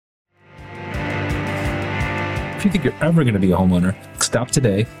If you think you're ever going to be a homeowner, stop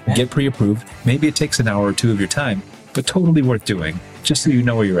today, get pre-approved. Maybe it takes an hour or two of your time, but totally worth doing, just so you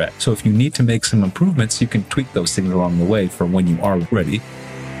know where you're at. So if you need to make some improvements, you can tweak those things along the way for when you are ready.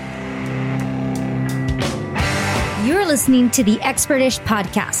 You're listening to the Expertish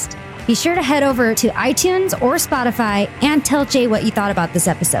podcast. Be sure to head over to iTunes or Spotify and tell Jay what you thought about this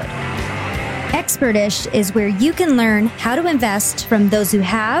episode. Expertish is where you can learn how to invest from those who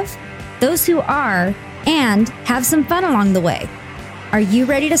have, those who are, and have some fun along the way. Are you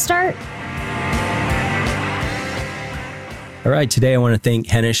ready to start? All right. Today, I want to thank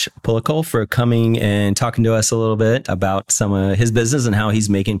Henish Pulikul for coming and talking to us a little bit about some of his business and how he's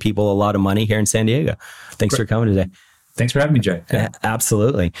making people a lot of money here in San Diego. Thanks for coming today. Thanks for having me, Jay. Yeah.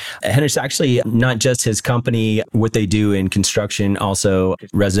 Absolutely. Henish, actually, not just his company, what they do in construction, also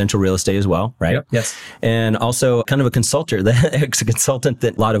residential real estate as well, right? Yep. Yes. And also kind of a consultant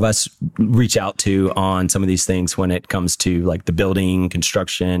that a lot of us reach out to on some of these things when it comes to like the building,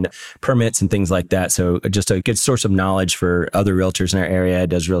 construction, permits and things like that. So just a good source of knowledge for other realtors in our area,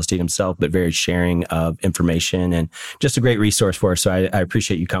 does real estate himself, but very sharing of information and just a great resource for us. So I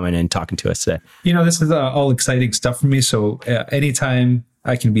appreciate you coming and talking to us today. You know, this is all exciting stuff for me. So anytime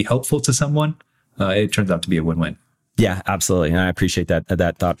I can be helpful to someone, it turns out to be a win-win. Yeah, absolutely. And I appreciate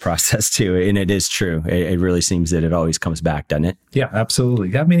that thought process too. And it is true. It really seems that it always comes back, doesn't it? Yeah,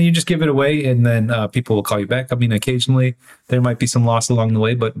 absolutely. I mean, you just give it away and then people will call you back. I mean, occasionally there might be some loss along the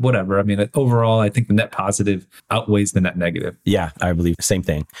way, but whatever. I mean, overall, I think the net positive outweighs the net negative. Yeah, I believe the same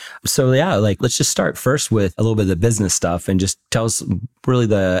thing. So yeah, let's just start first with a little bit of the business stuff and just tell us really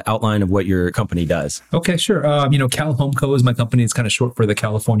the outline of what your company does. Okay, sure. Cal Home Co. is my company. It's kind of short for the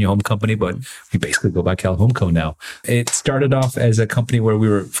California Home Company, but we basically go by Cal Home Co. now. It started off as a company where we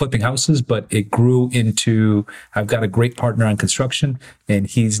were flipping houses, but it grew into, I've got a great partner on construction, and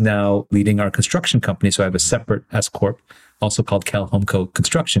he's now leading our construction company. So I have a separate S Corp, also called Cal Home Co.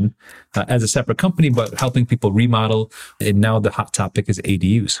 Construction, as a separate company, but helping people remodel. And now the hot topic is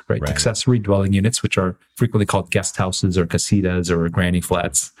ADUs, right? Accessory dwelling units, which are frequently called guest houses or casitas or granny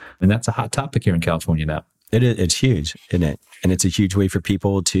flats. And that's a hot topic here in California now. It's huge, isn't it? And it's a huge way for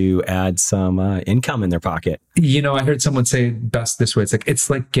people to add some income in their pocket. You know, I heard someone say best this way. It's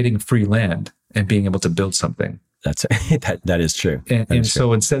like getting free land and being able to build something. That is true.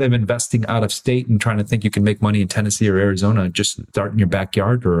 So instead of investing out of state and trying to think you can make money in Tennessee or Arizona, just start in your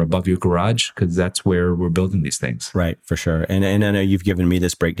backyard or above your garage, because that's where we're building these things. Right, for sure. And I know you've given me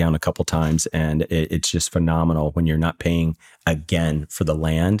this breakdown a couple times, and it's just phenomenal when you're not paying again for the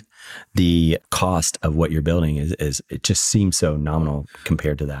land. The cost of what you're building is it just seems so nominal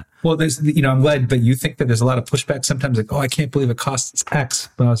compared to that. Well, I'm glad, but you think that there's a lot of pushback sometimes, like, oh, I can't believe it costs X.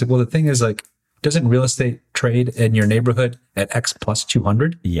 But I was like, well, the thing is, like, doesn't real estate trade in your neighborhood at X plus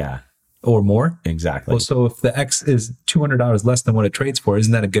 200? Yeah. Or more? Exactly. Well, so if the X is $200 less than what it trades for,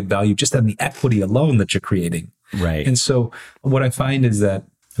 isn't that a good value just on the equity alone that you're creating? Right. And so what I find is that,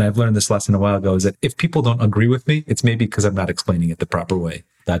 and I've learned this lesson a while ago, is that if people don't agree with me, it's maybe because I'm not explaining it the proper way.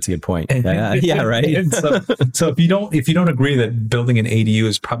 That's a good point. Yeah, right. And so if you don't agree that building an ADU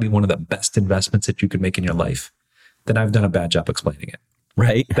is probably one of the best investments that you could make in your life, then I've done a bad job explaining it.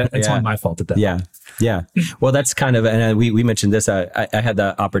 Right. It's not my fault at that. Yeah. Well, that's kind of, and we mentioned this. I had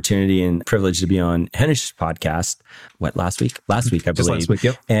the opportunity and privilege to be on Henish's podcast. Last week, I believe. Just last week,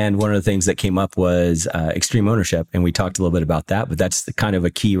 yep. And one of the things that came up was extreme ownership, and we talked a little bit about that. But that's kind of a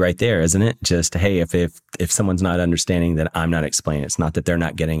key right there, isn't it? Just hey, if someone's not understanding that I'm not explaining, it's not that they're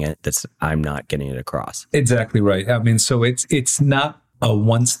not getting it. That's I'm not getting it across. Exactly right. I mean, so it's not a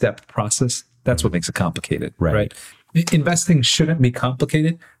one-step process. That's what makes it complicated, right? Investing shouldn't be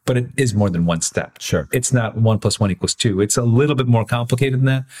complicated, but it is more than one step. Sure. It's not 1 + 1 = 2. It's a little bit more complicated than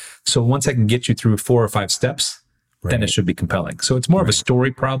that. So once I can get you through 4 or 5 steps, then it should be compelling. So it's more of a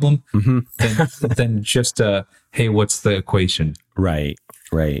story problem than just hey, what's the equation? Right.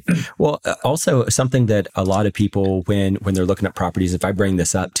 Well, also something that a lot of people, when they're looking at properties, if I bring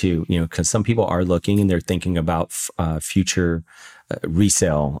this up too, because some people are looking and they're thinking about future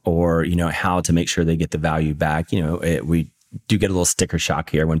resale or, how to make sure they get the value back. We do get a little sticker shock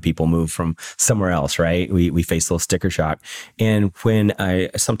here when people move from somewhere else, right? We face a little sticker shock. And when I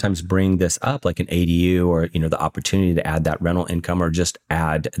sometimes bring this up, like an ADU or, the opportunity to add that rental income or just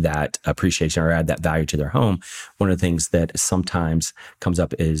add that appreciation or add that value to their home, one of the things that sometimes comes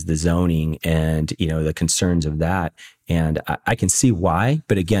up is the zoning and, the concerns of that. And I can see why.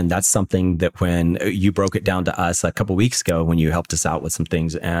 But again, that's something that when you broke it down to us a couple of weeks ago, when you helped us out with some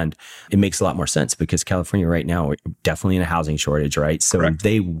things, and it makes a lot more sense because California right now, we're definitely in a housing shortage, right? So Correct.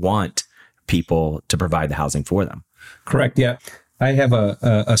 They want people to provide the housing for them. Correct. Yeah. I have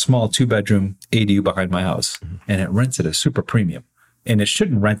a small 2-bedroom ADU behind my house, and it rents at a super premium. And it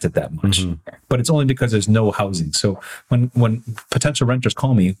shouldn't rent it that much, but it's only because there's no housing. So when potential renters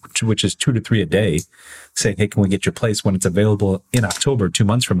call me, which is 2 to 3 a day, saying, "Hey, can we get your place when it's available in October, 2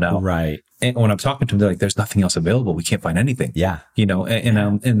 months from now?" Right. And when I'm talking to them, they're like, "There's nothing else available. We can't find anything." Yeah.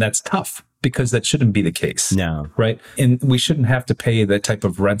 And that's tough because that shouldn't be the case. No. Right. And we shouldn't have to pay the type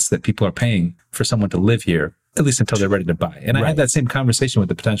of rents that people are paying for someone to live here, at least until they're ready to buy. And I had that same conversation with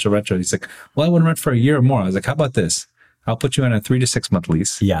the potential renter. He's like, "Well, I want to rent for a year or more." I was like, "How about this? I'll put you on a 3 to 6 month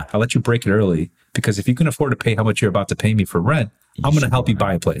lease. Yeah. I'll let you break it early because if you can afford to pay how much you're about to pay me for rent, I'm going to help you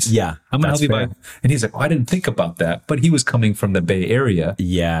buy a place." Yeah. I'm going to help you buy. And he's like, "Oh, I didn't think about that." But he was coming from the Bay Area.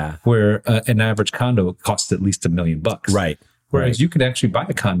 Yeah. Where an average condo costs at least $1 million. Right. Whereas you could actually buy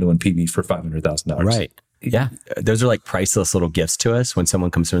a condo in PV for $500,000. Right. Yeah. Those are like priceless little gifts to us when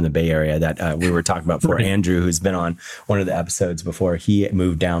someone comes from the Bay Area that we were talking about before. Right. Andrew, who's been on one of the episodes before, he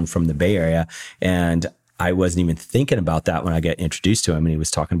moved down from the Bay Area, and I wasn't even thinking about that when I got introduced to him, and he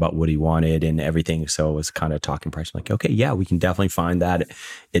was talking about what he wanted and everything. So I was kind of talking price. I'm like, okay, yeah, we can definitely find that.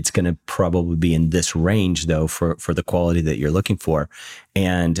 It's going to probably be in this range though, for the quality that you're looking for.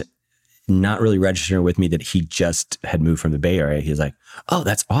 And not really registering with me that he just had moved from the Bay Area. He was like, "Oh,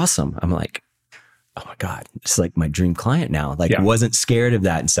 that's awesome." I'm like, "Oh my God, it's like my dream client now." Like, wasn't scared of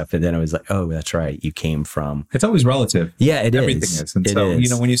that and stuff. But then I was like, "Oh, that's right. You came from." It's always relative. Yeah, Everything is. And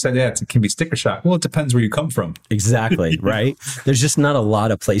so, when you said, it can be sticker shock. Well, it depends where you come from. Exactly. Right. There's just not a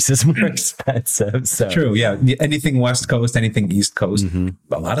lot of places more expensive. So. True. Yeah. Anything West Coast, anything East Coast,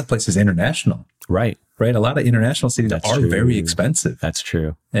 a lot of places international. Right. Right. A lot of international cities are very expensive. That's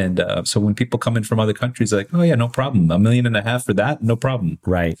true. And so when people come in from other countries, they're like, "Oh yeah, no problem. $1.5 million for that. No problem."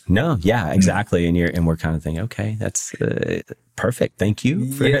 Right. No. Yeah, exactly. And we're kind of thinking, okay, that's perfect. Thank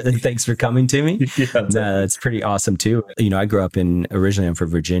you. Thanks for coming to me. That's pretty awesome too. I grew up originally I'm from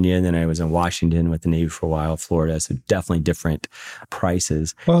Virginia, and then I was in Washington with the Navy for a while, Florida. So definitely different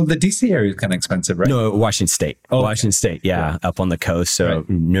prices. Well, the DC area is kind of expensive, right? No, Washington State. Oh, Washington State. Yeah. Up on the coast. So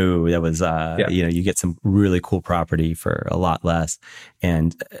no, that was, you get some really cool property for a lot less.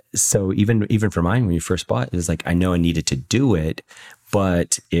 And so even for mine, when you first bought, it was like, I know I needed to do it,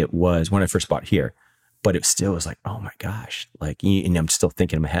 but it was when I first bought here, but it still was like, oh my gosh, like, and I'm still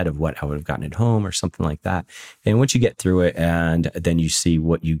thinking in my head of what I would have gotten at home or something like that. And once you get through it and then you see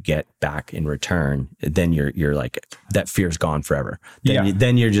what you get back in return, then you're like, that fear's gone forever.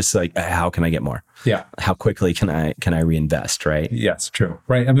 Then you're just like, how can I get more? Yeah. How quickly can I reinvest? Right. Yes. True.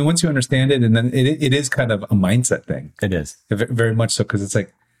 Right. I mean, once you understand it, and then it is kind of a mindset thing. It is very much so. 'Cause it's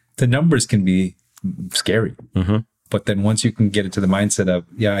like the numbers can be scary. Mm-hmm. But then once you can get into the mindset of,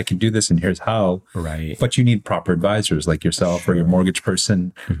 I can do this and here's how. Right. But you need proper advisors like yourself or your mortgage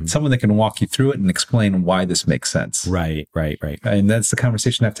person, someone that can walk you through it and explain why this makes sense. Right. And that's the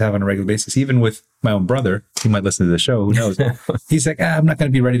conversation I have to have on a regular basis. Even with my own brother, he might listen to the show, who knows? He's like, I'm not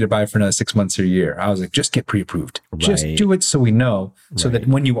going to be ready to buy for another 6 months or a year. I was like, just get pre-approved. Just do it so we know, so that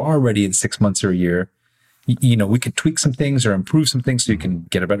when you are ready in 6 months or a year, we could tweak some things or improve some things so you can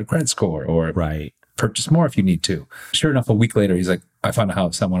get a better credit score or purchase more if you need to. Sure enough, a week later, he's like, "I found a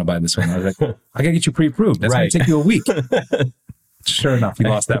house. I want to buy this one." I was like, "I got to get you pre-approved. That's going to take you a week." Sure enough, he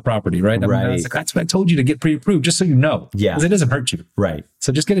lost that property, right? I was like, "That's what I told you, to get pre-approved, just so you know." Yeah. Because it doesn't hurt you. Right.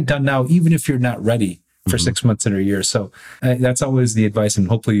 So just get it done now, even if you're not ready for 6 months or a year. So that's always the advice. And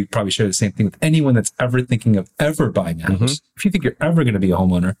hopefully you probably share the same thing with anyone that's ever thinking of ever buying a house. If you think you're ever going to be a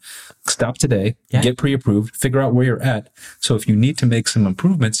homeowner, stop today, get pre-approved, figure out where you're at. So if you need to make some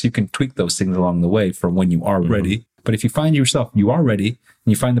improvements, you can tweak those things along the way for when you are ready. But if you find yourself, you are ready,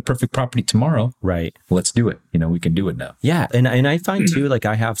 and you find the perfect property tomorrow, let's do it. We can do it now. Yeah. And I find too, like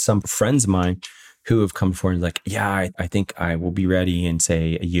I have some friends of mine who have come forward and like, I think I will be ready in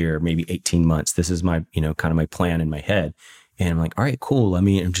say a year, maybe 18 months. This is my, kind of my plan in my head. And I'm like, all right, cool. Let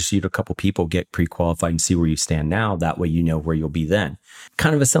me just a couple people, get pre-qualified and see where you stand now. That way, you know where you'll be then.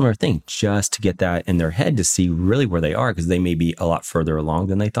 Kind of a similar thing, just to get that in their head to see really where they are, because they may be a lot further along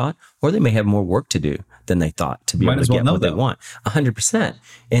than they thought, or they may have more work to do than they thought to be able to get what they want. 100%.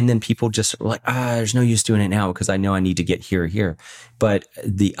 And then people just are like, there's no use doing it now because I know I need to get here. But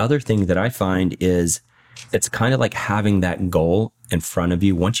the other thing that I find is it's kind of like having that goal in front of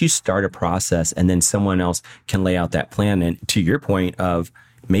you. Once you start a process and then someone else can lay out that plan. And to your point of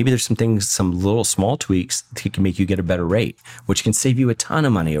maybe there's some things, some little small tweaks that can make you get a better rate, which can save you a ton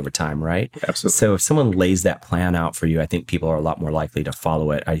of money over time, right? Absolutely. So if someone lays that plan out for you, I think people are a lot more likely to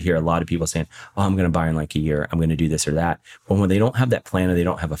follow it. I hear a lot of people saying, I'm going to buy in like a year. I'm going to do this or that. But when they don't have that plan or they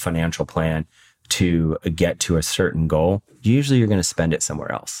don't have a financial plan to get to a certain goal, usually you're going to spend it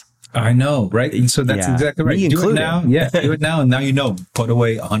somewhere else. I know, right? And so that's exactly right. Me Do it included. now. Yeah, do it now. And now you know, put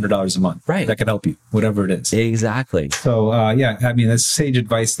away $100 a month. Right. That could help you, whatever it is. Exactly. So, yeah, I mean, that's sage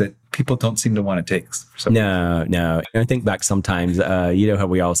advice that people don't seem to want to take. So. No. I think back sometimes, you know how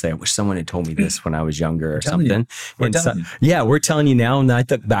we all say, I wish someone had told me this when I was younger or something. We're telling you now. And I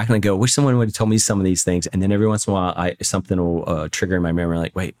look back and I go, wish someone would have told me some of these things. And then every once in a while, something will trigger in my memory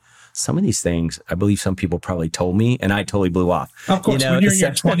like, wait, some of these things, I believe some people probably told me, and I totally blew off. Of course, when you're in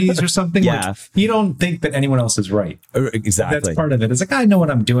your 20s or something, like, you don't think that anyone else is right. Exactly. That's part of it. It's like, I know what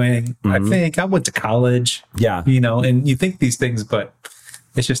I'm doing. I think I went to college. Yeah. And you think these things, but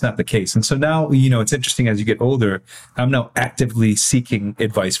it's just not the case. And so now, it's interesting as you get older, I'm now actively seeking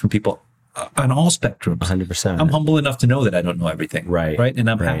advice from people on all spectrums. 100%. I'm humble enough to know that I don't know everything. Right. And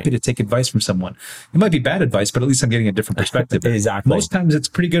I'm happy to take advice from someone. It might be bad advice, but at least I'm getting a different perspective. Exactly. Most times it's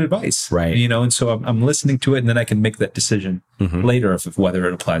pretty good advice. Right. And so I'm listening to it, and then I can make that decision later of whether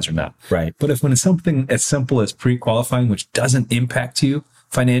it applies or not. Right. But when it's something as simple as pre-qualifying, which doesn't impact you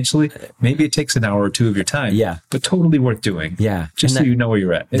financially, maybe it takes an hour or two of your time. Yeah. But totally worth doing. Yeah. Just so you know where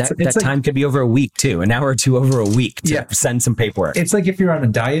you're at. That time could be over a week too, an hour or two over a week to send some paperwork. It's like if you're on a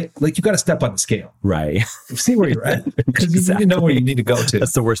diet, like you got to step on the scale. Right. See where you're at. Because you know where you need to go to.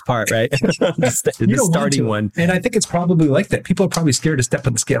 That's the worst part, right? the starting one. And I think it's probably like that. People are probably scared to step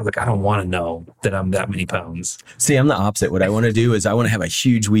on the scale. Like, I don't want to know that I'm that many pounds. See, I'm the opposite. What I want to do is I want to have a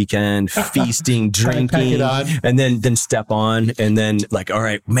huge weekend, feasting, drinking, and then step on, and then like, all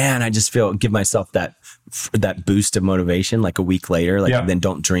right, man, I just give myself that boost of motivation like a week later, then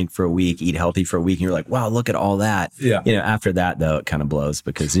don't drink for a week, eat healthy for a week. And you're like, wow, look at all that. Yeah. After that though, it kind of blows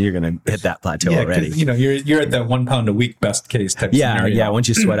because you're going to hit that plateau already. You're at that 1 pound a week best case type scenario. Yeah. Once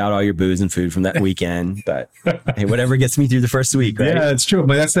you sweat out all your booze and food from that weekend, but hey, whatever gets me through the first week, right? Yeah, it's true.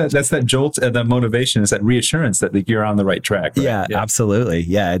 But that's that jolt and that motivation, is that reassurance that you're on the right track. Right? Yeah, absolutely.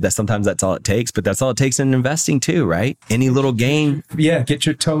 Yeah. Sometimes that's all it takes, but that's all it takes in investing too, right? Any little gain. Yeah. Get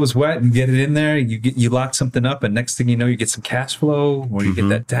your toes wet and get it in there. You lock something up, and next thing you know, you get some cash flow, or you get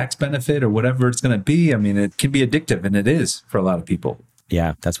that tax benefit or whatever it's going to be. I mean, it can be addictive, and it is for a lot of people.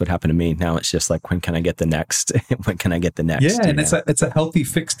 Yeah, that's what happened to me. Now it's just like, when can I get the next? When can I get the next? Yeah, and it's a healthy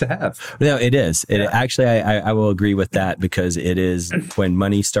fix to have. No, it is. Actually, I will agree with that, because it is when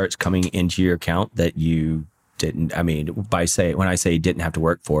money starts coming into your account that you didn't. I mean, when I say didn't have to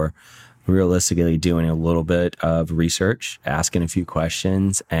work for, realistically doing a little bit of research, asking a few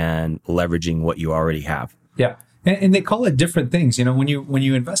questions, and leveraging what you already have. Yeah. And they call it different things. When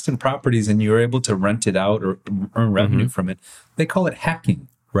you invest in properties and you're able to rent it out or earn revenue from it, they call it hacking.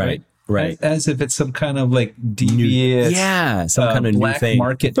 Right. As if it's some kind of like devious, some kind of black new thing.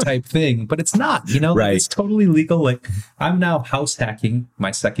 market type thing, but it's not. Right. It's totally legal. Like, I'm now house hacking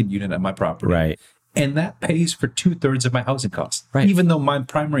my second unit at my property, Right. And that pays for 2/3 of my housing costs, right? Even though my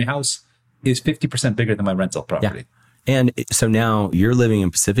primary house is 50% bigger than my rental property. Yeah. And so now you're living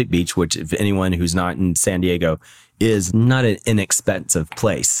in Pacific Beach, which, if anyone who's not in San Diego, is not an inexpensive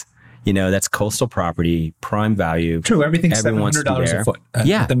place. That's coastal property, prime value. True. Everything's $700 a foot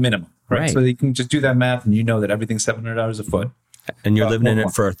at the minimum. Right. So you can just do that math, and you know that everything's $700 a foot. And you're living in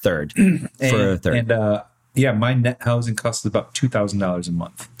it for a third. And my net housing cost is about $2,000 a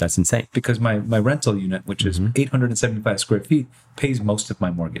month. That's insane. Because my rental unit, which is 875 square feet, pays most of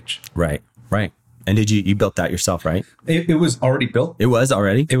my mortgage. Right. And did you built that yourself, right? It was already built. It was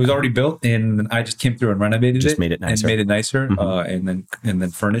already built, and I just came through and renovated it. Made it nicer. And made it nicer, and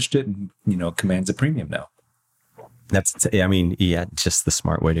then furnished it, and commands a premium now. Just the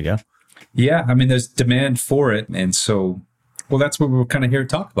smart way to go. Yeah, there's demand for it, and so, that's what we're kind of here to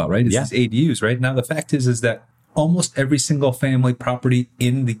talk about, right? These ADUs, right? Now the fact is that almost every single family property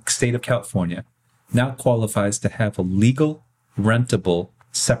in the state of California now qualifies to have a legal, rentable,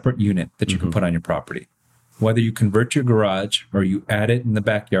 separate unit that you can put on your property. Whether you convert your garage or you add it in the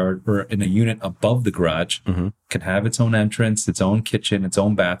backyard or in a unit above the garage, can have its own entrance, its own kitchen, its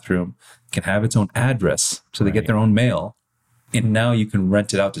own bathroom, can have its own address, so they get their own mail. And now you can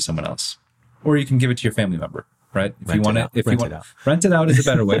rent it out to someone else, or you can give it to your family member, right? Rent it out is a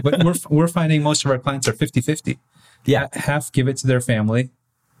better way. But we're finding most of our clients are 50-50. Yeah, half give it to their family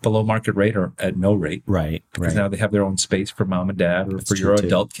below market rate or at no rate. Right. Because now they have their own space for mom and dad, or for your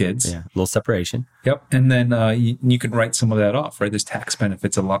adult kids. Yeah. A little separation. Yep. And then you can write some of that off, right? There's tax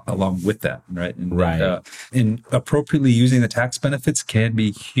benefits along with that, right? And appropriately using the tax benefits can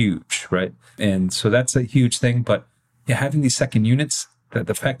be huge, right? And so that's a huge thing. But having these second units,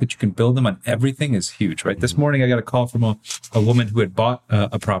 the fact that you can build them on everything is huge, right? This morning I got a call from a woman who had bought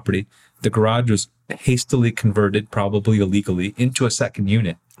a property. The garage was hastily converted, probably illegally, into a second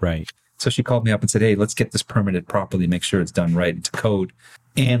unit. Right. So she called me up and said, hey, let's get this permitted properly, make sure it's done right into code.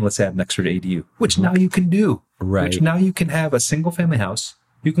 and let's add an extra ADU, which now you can do. Right. Which now you can have a single family house.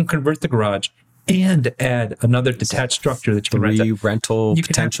 You can convert the garage and add another detached structure that you can rent. 3 rental You can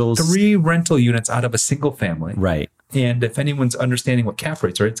have potentials. 3 rental units out of a single family. Right. And if anyone's understanding what cap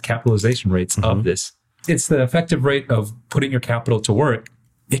rates are, it's capitalization rates of this. It's the effective rate of putting your capital to work.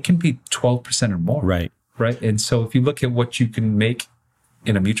 It can be 12% or more. Right. Right. And so if you look at what you can make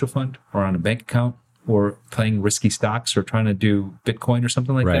in a mutual fund or on a bank account or playing risky stocks or trying to do Bitcoin or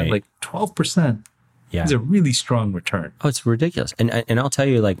something like that, like 12% is a really strong return. Oh, it's ridiculous. And I'll tell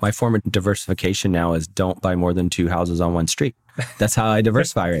you, like, my form of diversification now is don't buy more than 2 houses on one street. That's how I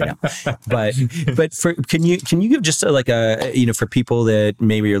diversify right now. But can you give just for people that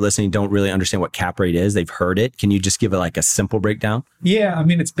maybe are listening, don't really understand what cap rate is, they've heard it. Can you just give it like a simple breakdown? Yeah. I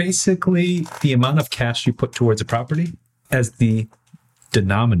mean, it's basically the amount of cash you put towards a property as the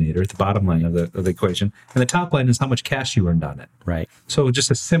denominator, the bottom line of the equation. And the top line is how much cash you earned on it. Right. So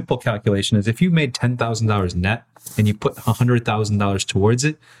just a simple calculation is if you made $10,000 net and you put $100,000 towards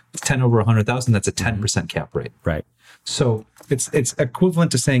it, it's 10 over 100,000, that's a 10% cap rate. Right. So it's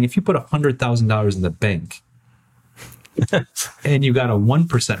equivalent to saying if you put $100,000 in the bank and you got a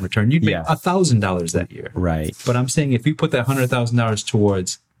 1% return, you'd make $1,000 that year. Right. But I'm saying if you put that $100,000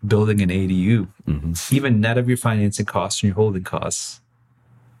 towards building an ADU, even net of your financing costs and your holding costs,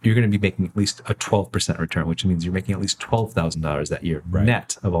 you're going to be making at least a 12% return, which means you're making at least $12,000 that year,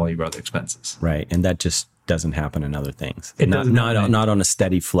 net of all your other expenses. Right. And that just doesn't happen in other things. It not on a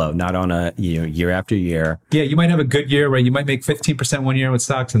steady flow, not on a year after year. Yeah, you might have a good year, right? You might make 15% one year with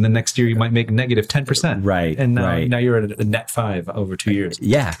stocks, and the next year you might make negative 10%. Right. And now you're at a net 5 over 2 years.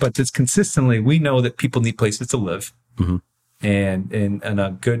 Yeah. But it's consistently, we know that people need places to live. And in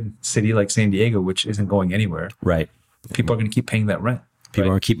a good city like San Diego, which isn't going anywhere, right? People are going to keep paying that rent. People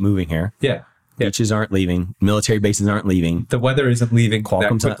are going to keep moving here. Yeah. Beaches aren't leaving. Military bases aren't leaving. The weather isn't leaving.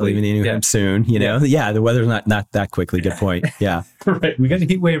 Qualcomm's not leaving anytime soon. You know, the weather's not that quickly. Good point. Yeah. Right. We got a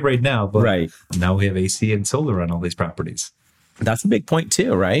heat wave right now, but now we have AC and solar on all these properties. That's a big point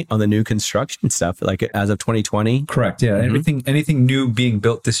too, right? On the new construction stuff, like as of 2020. Correct. Yeah. Anything new being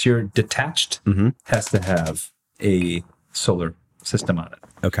built this year, detached, has to have a solar system on it.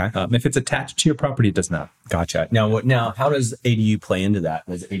 Okay. If it's attached to your property, it does not. Gotcha. Now, how does ADU play into that?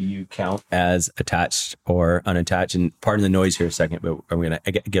 Does ADU count as attached or unattached? And pardon the noise here a second, but I'm going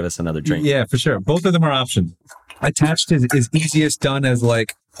to give us another drink. Yeah, for sure. Both of them are options. Attached is easiest done as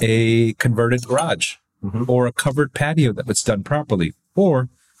like a converted garage or a covered patio that was done properly. Or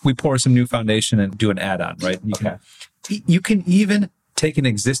we pour some new foundation and do an add-on, right? You can even take an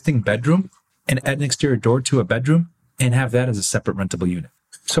existing bedroom and add an exterior door to a bedroom and have that as a separate rentable unit.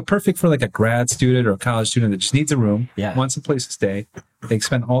 So perfect for like a grad student or a college student that just needs a room, wants a place to stay. They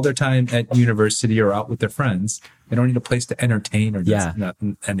spend all their time at university or out with their friends. They don't need a place to entertain or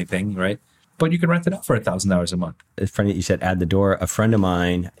anything, right? But you can rent it out for $1,000 a month. It's funny that you said add the door. A friend of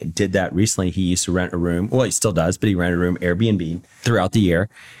mine did that recently. He used to rent a room. Well, he still does, but he rented a room Airbnb throughout the year.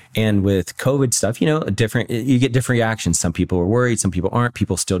 And with COVID stuff, you get different reactions. Some people are worried, some people aren't.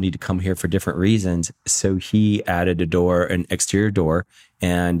 People still need to come here for different reasons. So he added a door, an exterior door,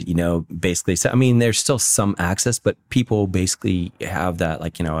 and, basically, there's still some access, but people basically have that,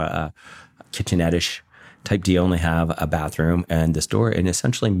 a kitchenette-ish type deal, and they have a bathroom and this door, and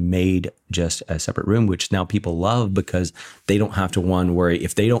essentially made just a separate room, which now people love because they don't have to worry.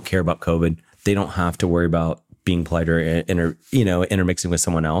 If they don't care about COVID, they don't have to worry about being polite or intermixing with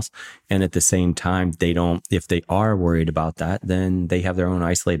someone else. And at the same time, if they are worried about that, then they have their own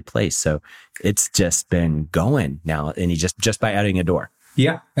isolated place. So it's just been going now. And you just by adding a door.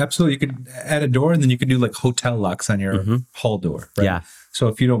 Yeah, absolutely. You could add a door and then you could do like hotel locks on your hall door. Right? Yeah. So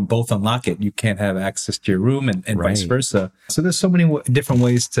if you don't both unlock it, you can't have access to your room and vice versa. So there's so many different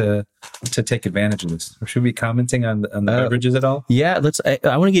ways to take advantage of this. Should we be commenting on the beverages at all? Yeah,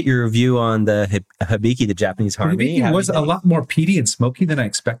 I want to get your review on the Hibiki, the Japanese Harvey. It was a lot more peaty and smoky than I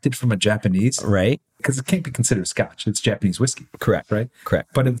expected from a Japanese. Right. Because it can't be considered Scotch. It's Japanese whiskey. Correct. Right?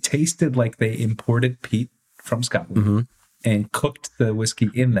 Correct. But it tasted like they imported peat from Scotland. And cooked the whiskey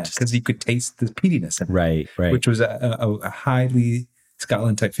in that because you could taste the peatiness in it. Right. Which was a highly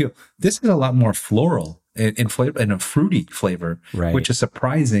Scotland type feel. This is a lot more floral in flavor and a fruity flavor, which is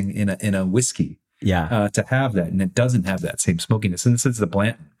surprising in a whiskey. Yeah. To have that, and it doesn't have that same smokiness. And this is the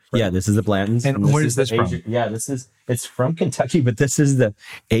Blanton. Right? Yeah, this is the Blantons. And where is this from? Yeah, it's from Kentucky, but this is the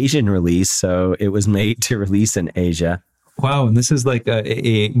Asian release, so it was made to release in Asia. Wow, and this is like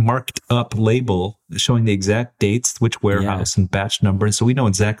a marked up label showing the exact dates, which warehouse and batch number, and so we know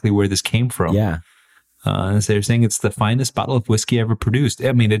exactly where this came from. Yeah. And so they're saying it's the finest bottle of whiskey ever produced.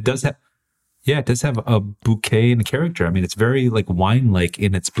 I mean, it does have Yeah, it does have a bouquet and character. I mean, it's very like wine-like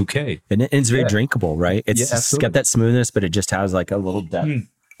in its bouquet. And it's very drinkable, right? It's absolutely. got that smoothness, but it just has like a little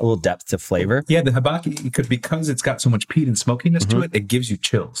depth to flavor. Yeah, the Habaki, because it's got so much peat and smokiness to it, it gives you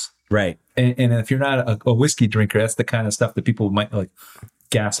chills. Right. And if you're not a whiskey drinker, that's the kind of stuff that people might like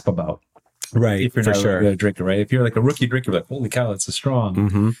gasp about. Right, If you're for not sure. a drinker, right? If you're like a rookie drinker, like, holy cow, it's so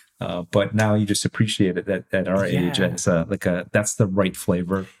strong. But now you just appreciate it at our age. It's that's the right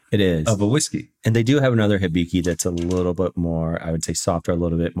flavor. It is. Of a whiskey. And they do have another Hibiki that's a little bit more, I would say softer, a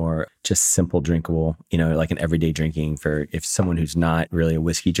little bit more just simple drinkable, like an everyday drinking for if someone who's not really a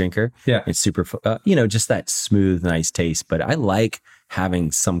whiskey drinker. Yeah. It's super, just that smooth, nice taste. But I like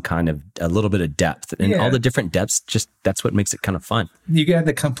having some kind of a little bit of depth and all the different depths. Just that's what makes it kind of fun. You get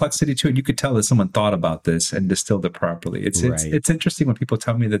the complexity to it. You could tell that someone thought about this and distilled it properly. It's interesting when people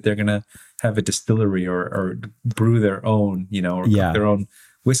tell me that they're going to have a distillery or brew their own, or cook their own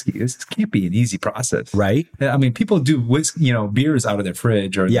whiskey. This can't be an easy process. Right. I mean, people do whiskey, beers out of their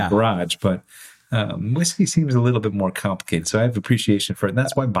fridge or in their garage, but whiskey seems a little bit more complicated. So I have appreciation for it. And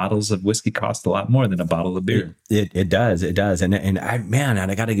that's why bottles of whiskey cost a lot more than a bottle of beer. It does. And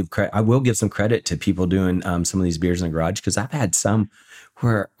I got to give credit. I will give some credit to people doing some of these beers in the garage, because I've had some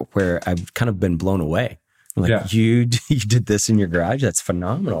where I've kind of been blown away. I'm like, you did this in your garage? That's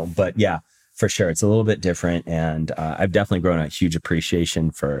phenomenal. But yeah, for sure. It's a little bit different. And I've definitely grown a huge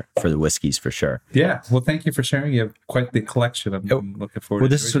appreciation for the whiskeys for sure. Yeah. Well, thank you for sharing. You have quite the collection. I'm looking forward to it. Well,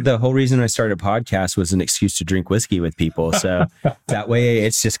 this is the whole reason I started a podcast, was an excuse to drink whiskey with people. So that way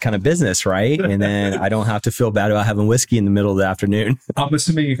it's just kind of business, right? And then I don't have to feel bad about having whiskey in the middle of the afternoon. I'm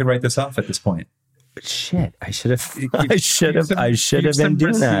assuming you can write this off at this point. Shit, I should have been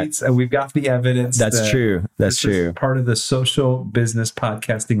doing that. And we've got the evidence. That's true. That's true. Part of the social business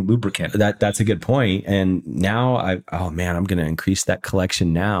podcasting lubricant. That's a good point. And now I'm going to increase that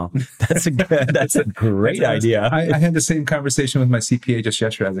collection now. That's a great idea. I had the same conversation with my CPA just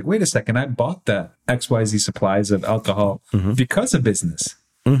yesterday. I was like, wait a second, I bought that XYZ supplies of alcohol because of business.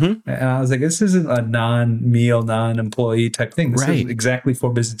 And I was like, this isn't a non-meal, non-employee type thing. This is exactly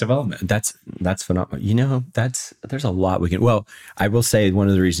for business development. That's phenomenal. There's a lot we can. Well, I will say one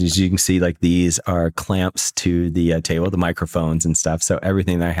of the reasons you can see like these are clamps to the table, the microphones and stuff. So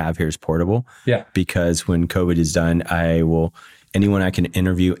everything that I have here is portable. Yeah. Because when COVID is done, anyone I can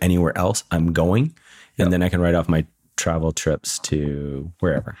interview anywhere else, I'm going, and then I can write off my travel trips to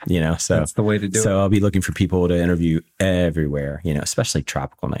wherever, so that's the way to do it. So I'll be looking for people to interview everywhere, especially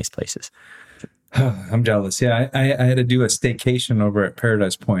tropical, nice places. I'm jealous. Yeah. I had to do a staycation over at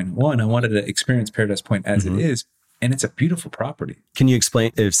Paradise Point. One, I wanted to experience Paradise Point as it is. And it's a beautiful property. Can you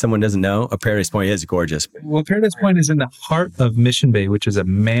explain, if someone doesn't know, Paradise Point is gorgeous? Well, Paradise Point is in the heart of Mission Bay, which is a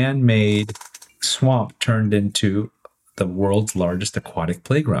man-made swamp turned into the world's largest aquatic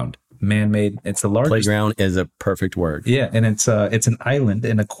playground. Man-made. It's the largest. Playground is a perfect word. Yeah, and it's an island,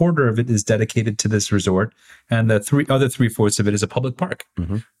 and a quarter of it is dedicated to this resort, and the other 3/4 of it is a public park.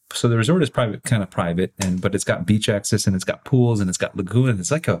 So the resort is kind of private, but it's got beach access, and it's got pools, and it's got lagoon, and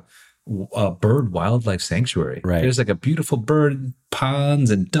it's like a bird wildlife sanctuary. Right. There's like a beautiful bird ponds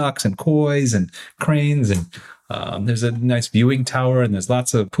and ducks and kois and cranes, and there's a nice viewing tower, and there's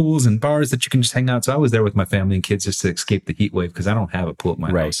lots of pools and bars that you can just hang out. So I was there with my family and kids just to escape the heat wave, because I don't have a pool at my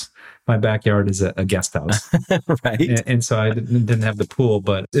house. My backyard is a guest house. Right. And so I didn't have the pool,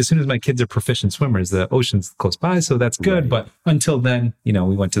 but as soon as my kids are proficient swimmers, the ocean's close by, so that's good. But until then, we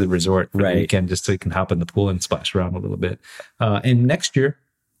went to the resort for the weekend just so you can hop in the pool and splash around a little bit. And next year,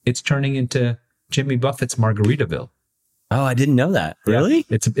 it's turning into Jimmy Buffett's Margaritaville. Oh, I didn't know that. Really?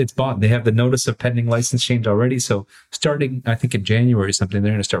 Yeah, it's bought. They have the notice of pending license change already. So starting, I think in January or something,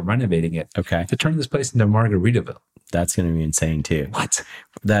 they're going to start renovating it. Okay. To turn this place into Margaritaville. That's going to be insane too. What?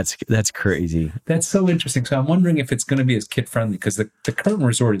 That's crazy. That's so interesting. So I'm wondering if it's going to be as kid friendly, because the current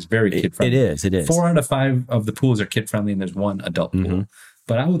resort is very kid friendly. It is. 4 out of 5 of the pools are kid friendly, and there's 1 adult pool.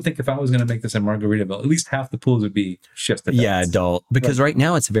 But I would think if I was going to make this in Margaritaville, at least half the pools would be just adults. Yeah, adult. Because right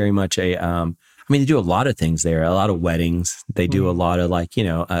now it's very much they do a lot of things there, a lot of weddings. They do a lot of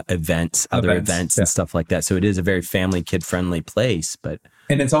events, other events and stuff like that. So it is a very family, kid-friendly place.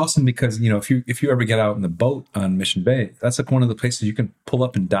 And it's awesome because, if you ever get out in the boat on Mission Bay, that's like one of the places you can pull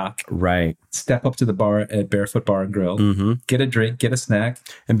up and dock. Right. Step up to the bar at Barefoot Bar and Grill, get a drink, get a snack.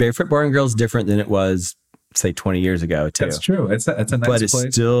 And Barefoot Bar and Grill is different than it was, say, 20 years ago, too. That's true. It's a nice place. But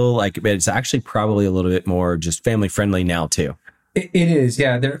it's still it's actually probably a little bit more just family friendly now, too. It is.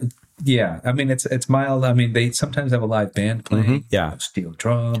 Yeah. Yeah, I mean, it's mild. I mean, they sometimes have a live band playing. Yeah. Steel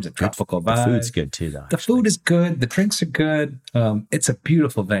drums, a tropical vibe. The food's good too, though. The food is good. The drinks are good. It's a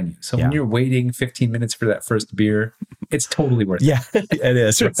beautiful venue. So when you're waiting 15 minutes for that first beer, It's totally worth it. Yeah, it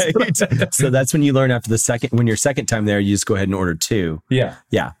is. Right? So that's when you learn after when your second time there, you just go ahead and order 2. Yeah.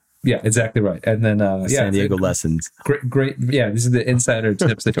 Yeah. Yeah, exactly right. And then San Diego lessons. Great. Yeah, this is the insider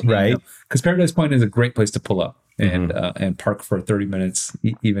tips that you need right. Because Paradise Point is a great place to pull up and park for 30 minutes,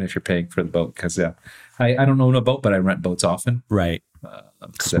 even if you're paying for the boat. Because I don't own a boat, but I rent boats often. Right.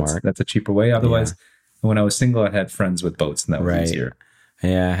 Smart. That's a cheaper way. Otherwise, when I was single, I had friends with boats, and that was easier.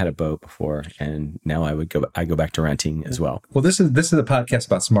 Yeah, I had a boat before, and now I go back to renting as well. Well, this is a podcast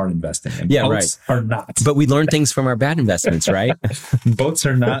about smart investing, and boats are not. But we learn things from our bad investments, right? Boats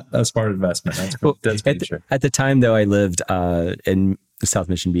are not a smart investment. That's true. At the time, though, I lived in South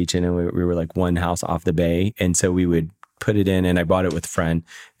Mission Beach, and we were like one house off the bay, and so we would put it in, and I bought it with a friend,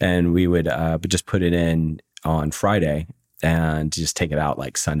 and we would just put it in on Friday and just take it out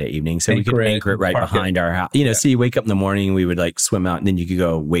like Sunday evening. So we could anchor it right behind our house. So you wake up in the morning, we would like swim out, and then you could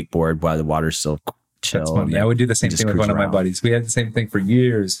go wakeboard while the water's still chill. That's funny. I would do the same thing with one of my buddies. We had the same thing for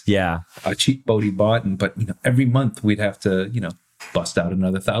years. Yeah. A cheap boat he bought, but every month we'd have to, bust out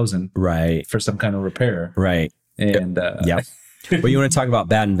another $1,000 for some kind of repair. Right. And Well, you want to talk about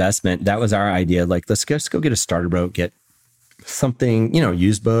bad investment? That was our idea. Like, let's go get a starter boat, get something,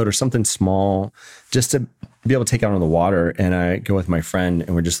 used boat or something small, just to be able to take out on the water. And I go with my friend,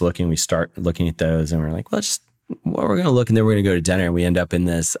 and we're just looking. We start looking at those, and we're like, we're going to look, and then we're going to go to dinner. And we end up in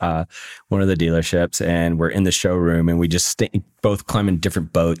this one of the dealerships, and we're in the showroom, and we just both climbing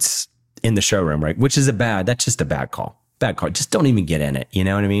different boats in the showroom, right? Which is that's just a bad call. Bad call. Just don't even get in it. You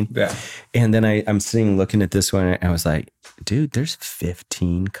know what I mean? Yeah. And then I'm sitting looking at this one, and I was like, dude, there's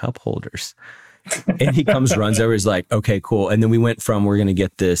 15 cup holders. And he runs over, is like, okay, cool. And then we went from, we're going to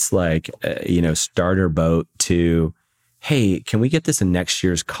get this like, starter boat to, hey, can we get this in next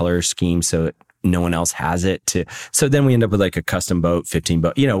year's color scheme so no one else has it? So then we end up with like a custom boat, 15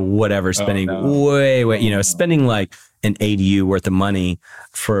 boat, whatever, spending way, spending like an ADU worth of money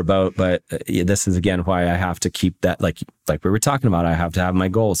for a boat. But this is again why I have to keep that, like we were talking about, I have to have my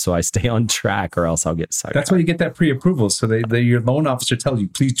goals so I stay on track, or else I'll get sidetracked. That's why you get that pre-approval. So your loan officer tells you,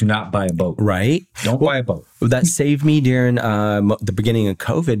 please do not buy a boat. Right. Don't buy a boat. That saved me during the beginning of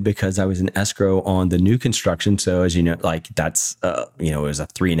COVID, because I was in escrow on the new construction. So as you know, like that's, it was a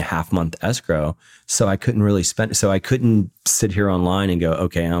 3.5 month escrow. So I couldn't really spend, so I couldn't sit here online and go,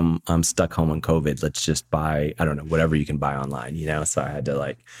 okay, I'm stuck home on COVID. Let's just buy, I don't know, whatever you can buy online, So I had to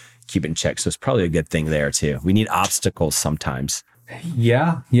like keep it in check. So it's probably a good thing there too. We need obstacles sometimes.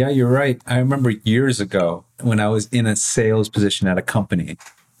 Yeah, you're right. I remember years ago when I was in a sales position at a company,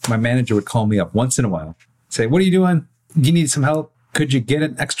 my manager would call me up once in a while, say, what are you doing? You need some help? Could you get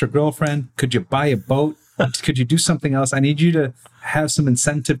an extra girlfriend? Could you buy a boat? Could you do something else? I need you to have some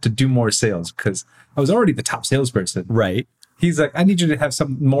incentive to do more sales, because I was already the top salesperson. Right. He's like, I need you to have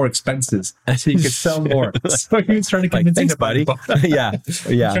some more expenses so you could sell more. So he was trying to convince me to buy a boat. Yeah. He was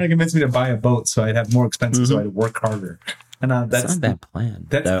trying to convince me to buy a boat so I'd have more expenses, so I'd work harder. And that's not a bad plan.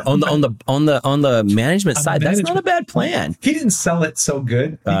 On the management side, that's not a bad plan. He didn't sell it so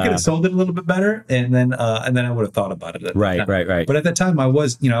good. He could have sold it a little bit better, and then I would have thought about it. Right. But at that time, I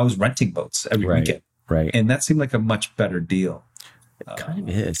was renting boats every weekend. Right. And that seemed like a much better deal. It kind of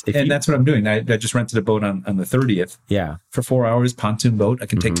is. That's what I'm doing. I just rented a boat on the 30th. Yeah. For 4 hours, pontoon boat. I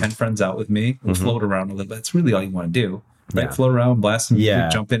can take 10 friends out with me. We'll float around a little bit. That's really all you want to do. Right? Yeah. Float around, blast some music,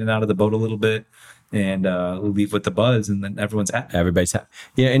 jump in and out of the boat a little bit, and leave with the buzz, and then everyone's happy. Everybody's happy.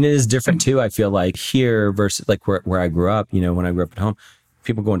 Yeah, and it is different too. I feel like here versus like where I grew up, when I grew up at home,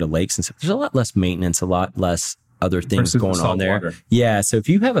 people going to lakes and stuff. There's a lot less maintenance, a lot less other things going on there. Water. Yeah. So if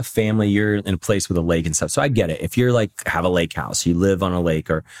you have a family, you're in a place with a lake and stuff. So I get it. If you're like have a lake house, you live on a lake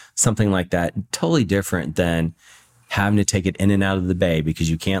or something like that, totally different than having to take it in and out of the bay because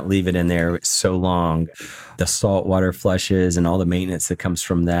you can't leave it in there so long. The saltwater flushes and all the maintenance that comes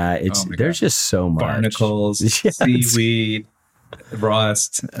from that. There's just so much. Barnacles, seaweed,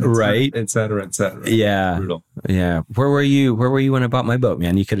 rust, right, et cetera, et cetera. Yeah, brutal. Yeah. Where were you when I bought my boat,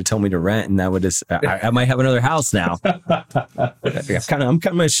 man? You could have told me to rent, and that would just I might have another house now. I'm kind of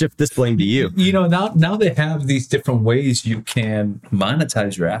going to shift this blame to you. Now they have these different ways you can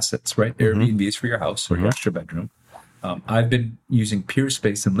monetize your assets, right? Airbnbs for your house or your extra bedroom. I've been using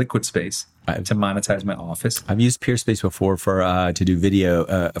PeerSpace and LiquidSpace to monetize my office. I've used PeerSpace before to do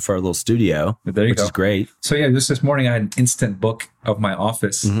video for a little studio, which is great. So yeah, just this morning I had an instant book of my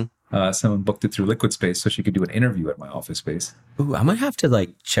office. Someone booked it through LiquidSpace so she could do an interview at my office space. Ooh, I might have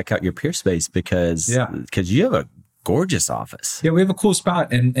to check out your PeerSpace because you have a gorgeous office. Yeah, we have a cool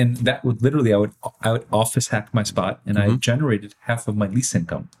spot, and that would literally I would office hack my spot, and I generated half of my lease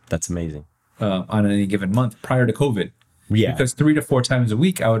income. That's amazing. On any given month prior to COVID. Yeah. Because 3 to 4 times a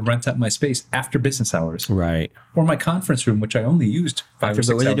week, I would rent out my space after business hours. Right. Or my conference room, which I only used 5 or 6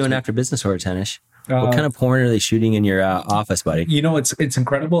 But what are they hours doing a week. after business hours, Henish? What kind of porn are they shooting in your office, buddy? You know, it's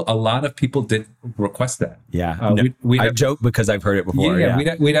incredible. A lot of people did request that. Yeah. No, I joke because I've heard it before.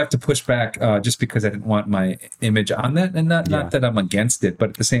 Yeah. We'd have to push back just because I didn't want my image on that, and not that I'm against it, but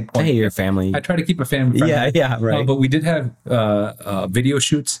at the same point, Hey, your family. I try to keep a family friendly. Yeah, right. But we did have video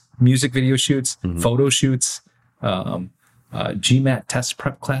shoots, music video shoots, Mm-hmm. photo shoots, GMAT test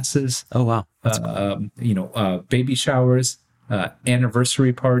prep classes. Oh, wow. Baby showers,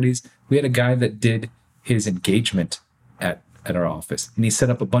 anniversary parties. We had a guy that did his engagement at our office, and he set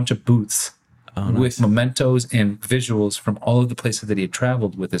up a bunch of booths with mementos and visuals from all of the places that he had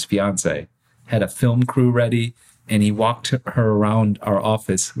traveled with his fiance. Had a film crew ready, and he walked her around our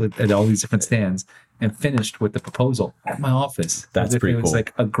office at all these different stands and finished with the proposal at my office. That's pretty It was cool.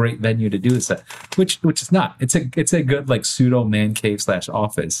 like a great venue to do this at, which is not. It's a good like pseudo man cave /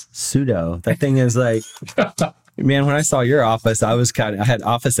 office. Pseudo. That thing is like, man, when I saw your office, I had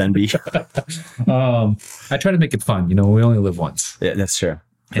office envy. I try to make it fun. You know, we only live once. Yeah, that's true.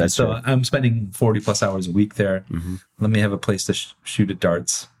 And That's so true. I'm spending 40 plus hours a week there. Let me have a place to shoot at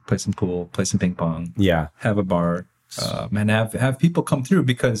darts, play some pool, play some ping pong, Yeah. have a bar, and have people come through,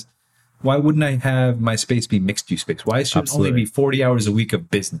 because why wouldn't I have my space be mixed use space? Why should it only be 40 hours a week of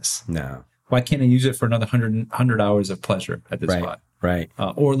business? No. Why can't I use it for another 100 hours of pleasure at this Right. spot? Right.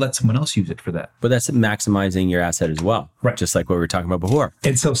 Or let someone else use it for that. But that's maximizing your asset as well. Right. Just like what we were talking about before.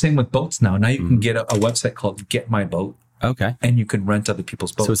 And so same with boats now. Now you can get a website called Get My Boat, Okay. and you can rent other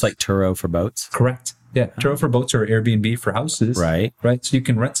people's boats. So it's like Turo for boats. Correct. Yeah. Turo for boats or Airbnb for houses. Right. Right. So you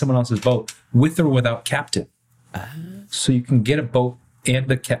can rent someone else's boat with or without captain. So you can get a boat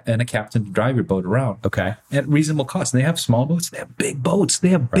and a captain to drive your boat around Okay. at reasonable cost. And they have small boats. They have big boats. They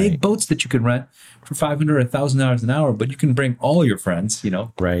have big boats that you can rent for $500 or $1,000 an hour, but you can bring all your friends,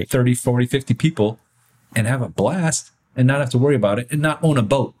 Right. 30, 40, 50 people, and have a blast and not have to worry about it and not own a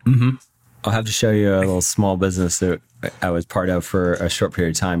boat. I'll have to show you a little small business that I was part of for a short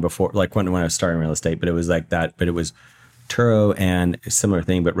period of time before, like when I was starting real estate, but it was like that, but it was Turo and a similar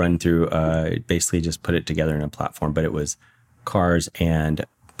thing, but run through, basically just put it together in a platform, but it was cars and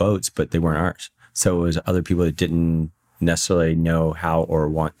boats, but they weren't ours. So it was other people that didn't necessarily know how or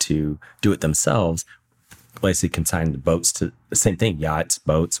want to do it themselves, basically consign the boats to the same thing, yachts,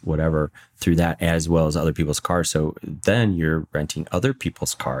 boats, whatever, through that, as well as other people's cars. So then you're renting other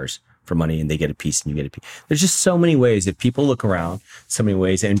people's cars for money and they get a piece and you get a piece. There's just so many ways. If people look around, so many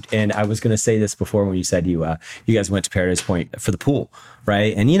ways. And I was going to say this before when you said you guys went to Paradise Point for the pool,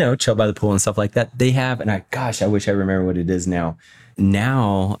 right? And, chill by the pool and stuff like that. They have, and I wish I remember what it is now.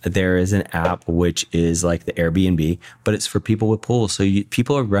 Now there is an app which is like the Airbnb, but it's for people with pools. So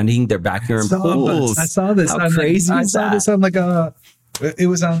people are renting their backyard pools. I saw this. How crazy I is saw that? this on it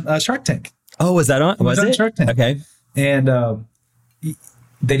was on Shark Tank. Oh, was that on? Was on it? Shark Tank. Okay. And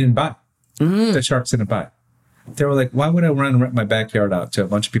they didn't buy. The Sharks didn't buy. They were like, why would I rent my backyard out to a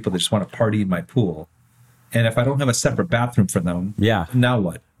bunch of people that just want to party in my pool? And if I don't have a separate bathroom for them, now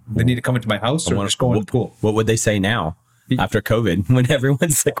what? They need to come into my house or just go in the pool? What would they say now after COVID when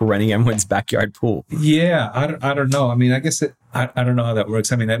everyone's like renting everyone's backyard pool? Yeah, I don't know. I mean, I guess I don't know how that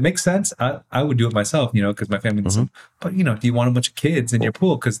works. I mean, that makes sense. I would do it myself, because my family does. But, do you want a bunch of kids in your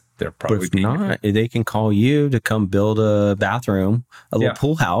pool? Because they're But probably if not, they can call you to come build a bathroom, a little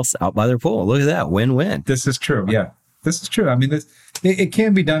pool house out by their pool. Look at that. Win-win. This is true. Yeah, this is true. I mean, it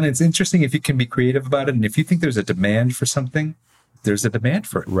can be done. It's interesting if you can be creative about it. And if you think there's a demand for something, there's a demand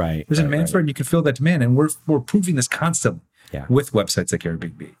for it. Right. There's a demand for it, and you can feel that demand. And we're proving this constantly with websites like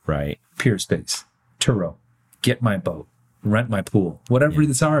Airbnb, Right. Peerspace, Turo, Get My Boat, Rent My Pool, whatever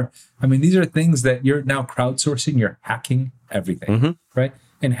these are. I mean, these are things that you're now crowdsourcing. You're hacking everything, right?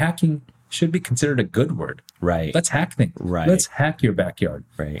 And hacking should be considered a good word. Right. Let's hack things. Right. Let's hack your backyard.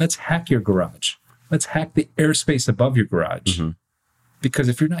 Right. Let's hack your garage. Let's hack the airspace above your garage. Because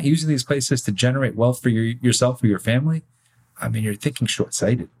if you're not using these places to generate wealth for yourself or your family, I mean, you're thinking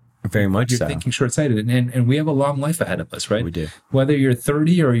short-sighted. Very much You're so. thinking short-sighted. And we have a long life ahead of us, right? We do. Whether you're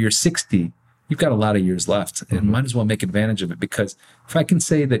 30 or you're 60, you've got a lot of years left and might as well make advantage of it. Because if I can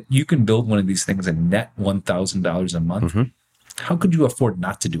say that you can build one of these things and net $1,000 a month, how could you afford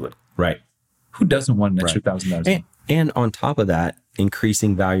not to do it? Right. Who doesn't want an extra $1,000 a month? And on top of that,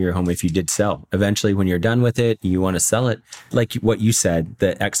 increasing value of your home if you did sell. Eventually, when you're done with it, you want to sell it. Like what you said,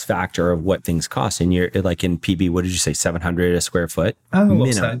 the X factor of what things cost. And you're like in PB, what did you say, 700 a square foot?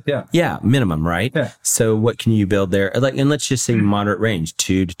 Minimum. Yeah, minimum, right? Yeah. So what can you build there? Like, and let's just say moderate range,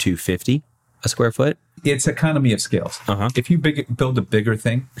 2 to 250. a square foot? It's economy of scales. If you build a bigger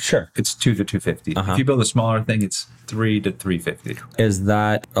thing, Sure. it's $200 to $250. If you build a smaller thing, it's $300 to $350. Is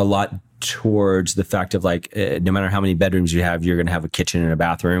that a lot towards the fact of like, no matter how many bedrooms you have, you're going to have a kitchen and a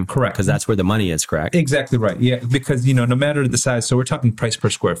bathroom? Correct. Because that's where the money is, correct? Exactly right. Yeah, because no matter the size, so we're talking price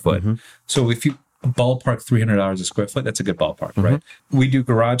per square foot. So if you ballpark $300 a square foot, that's a good ballpark, right? We do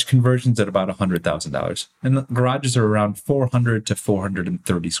garage conversions at about $100,000, and the garages are around 400 to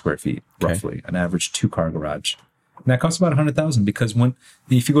 430 square feet, roughly, an average 2-car garage. And that costs about $100,000 because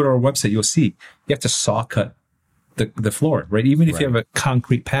if you go to our website, you'll see you have to saw cut the floor, right? Even if you have a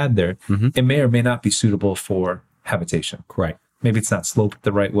concrete pad there, it may or may not be suitable for habitation. Right. Maybe it's not sloped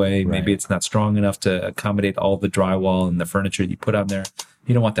the right way. Maybe it's not strong enough to accommodate all the drywall and the furniture you put on there.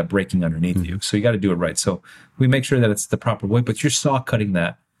 You don't want that breaking underneath you. So you got to do it right. So we make sure that it's the proper way, but you're saw cutting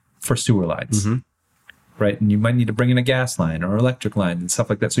that for sewer lines, right? And you might need to bring in a gas line or electric line and stuff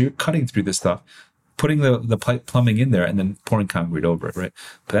like that. So you're cutting through this stuff, putting the pipe plumbing in there and then pouring concrete over it, right?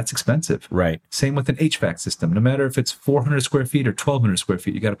 But that's expensive. Right. Same with an HVAC system. No matter if it's 400 square feet or 1,200 square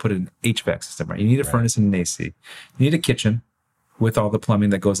feet, you got to put in an HVAC system, right? You need a furnace and an AC. You need a kitchen with all the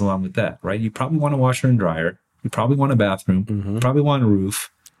plumbing that goes along with that, right? You probably want a washer and dryer. You probably want a bathroom. You probably want a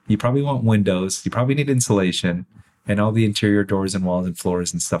roof. You probably want windows. You probably need insulation and all the interior doors and walls and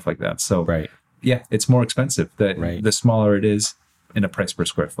floors and stuff like that. So, yeah, it's more expensive. The smaller it is in a price per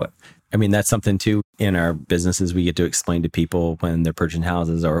square foot. I mean, that's something too in our businesses we get to explain to people when they're purchasing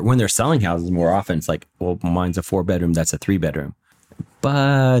houses or when they're selling houses more often. It's like, well, mine's a 4-bedroom, that's a 3-bedroom.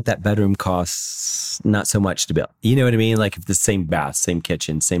 But that bedroom costs not so much to build. You know what I mean? Like if the same bath, same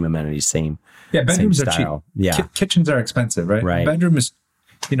kitchen, same amenities, same bedrooms same are style. cheap. Yeah. Kitchens are expensive, right? Right. A bedroom is,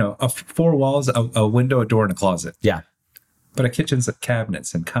 4 walls, a window, a door, and a closet. Yeah. But a kitchen's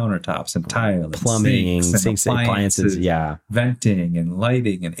cabinets and countertops and tile and Plumbing, sinks and appliances, yeah. venting and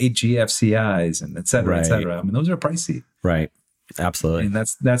lighting and HGFCIs and et cetera, et cetera. I mean, those are pricey. Right. Absolutely. And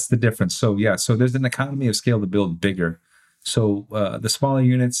that's the difference. So yeah, so there's an economy of scale to build bigger. So the smaller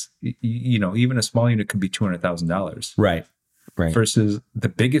units, even a small unit could be $200,000. Right. Versus the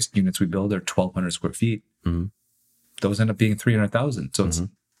biggest units we build are 1,200 square feet. Those end up being 300,000. So it's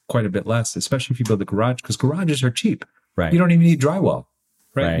quite a bit less, especially if you build a garage, because garages are cheap. Right. You don't even need drywall.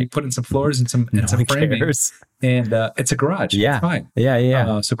 Right. You put in some floors and some framing, and it's a garage. Yeah. It's fine.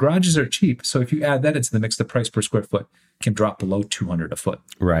 Yeah. So garages are cheap. So if you add that into the mix, the price per square foot can drop below $200 a foot.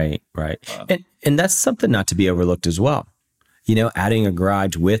 Right. And that's something not to be overlooked as well. Adding a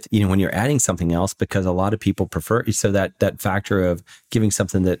garage with, when you're adding something else, because a lot of people prefer, so that factor of giving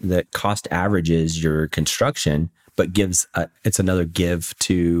something that cost averages your construction, but it's another give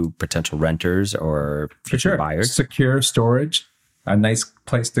to potential renters or future buyers. Secure storage, a nice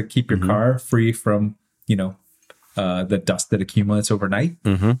place to keep your car free from, the dust that accumulates overnight.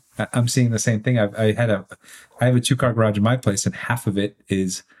 I'm seeing the same thing. I have a 2-car garage in my place, and half of it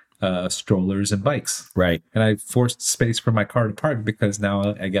is strollers and bikes. Right. And I forced space for my car to park because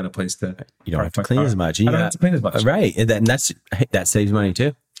now I got a place to you don't have to clean as much. I don't have to clean as much. Right. And that saves money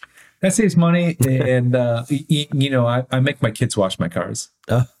too. That saves money. And, I make my kids wash my cars.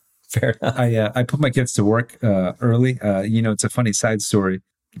 Oh, fair enough. I put my kids to work early. It's a funny side story.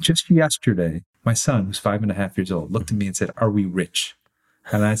 Just yesterday, my son, who's 5.5 years old, looked at me and said, "Are we rich?"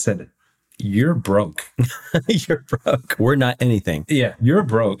 And I said, "You're broke." You're broke. We're not anything. Yeah, you're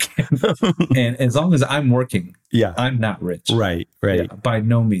broke. And as long as I'm working, I'm not rich. Right. Yeah, by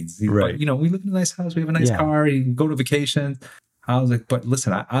no means. Right. But, we live in a nice house. We have a nice car. You can go to vacation. I was like, but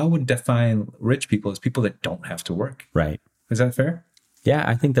listen, I would define rich people as people that don't have to work. Right. Is that fair? Yeah,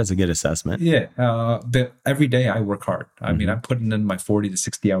 I think that's a good assessment. Yeah. But every day I work hard. I mean, I'm putting in my 40 to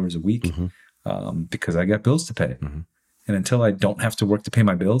 60 hours a week because I got bills to pay. And until I don't have to work to pay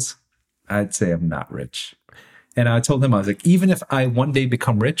my bills, I'd say I'm not rich. And I told him, I was like, even if I one day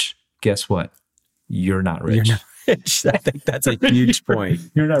become rich, guess what? You're not rich. You're not rich. I think that's a huge point.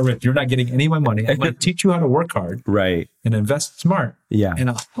 You're not rich. You're not getting any of my money. I'm going to teach you how to work hard. Right. And invest smart. Yeah. And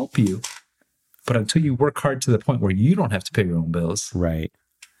I'll help you. But until you work hard to the point where you don't have to pay your own bills, right,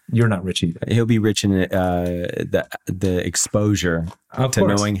 you're not rich either. He'll be rich in the exposure to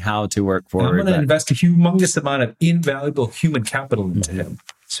knowing how to work for. I'm going to invest a humongous amount of invaluable human capital into him,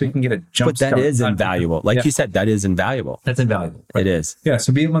 so he can get a jump start. But that is invaluable. Like you said, that is invaluable. That's invaluable. Right? It is. Yeah.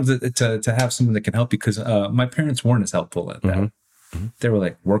 So being able to have someone that can help you, because my parents weren't as helpful at that. They were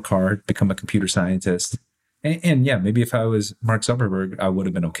like, work hard, become a computer scientist. And yeah, maybe if I was Mark Zuckerberg, I would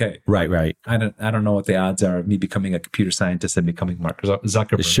have been okay. Right. I don't know what the odds are of me becoming a computer scientist and becoming Mark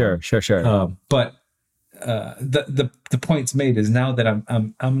Zuckerberg. Sure. But the point's made is now that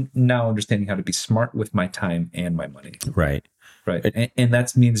I'm now understanding how to be smart with my time and my money. Right. Right. And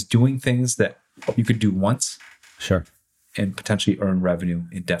that means doing things that you could do once. Sure. And potentially earn revenue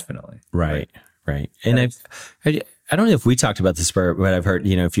indefinitely. Right. And I don't know if we talked about this, but I've heard,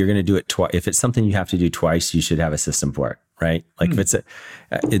 if you're going to do it twice, if it's something you have to do twice, you should have a system for it. Right. Like if it's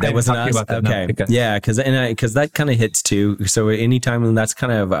that wasn't us. About that, okay. No, yeah. Cause that kind of hits too. So anytime that's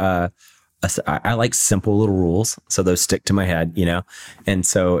kind of, I like simple little rules. So those stick to my head, And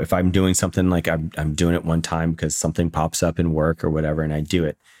so if I'm doing something like I'm doing it one time because something pops up in work or whatever, and I do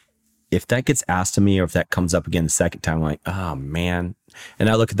it, if that gets asked of me or if that comes up again the second time, I'm like, oh man. And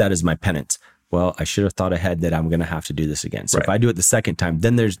I look at that as my penance. Well, I should have thought ahead that I'm going to have to do this again. So if I do it the second time,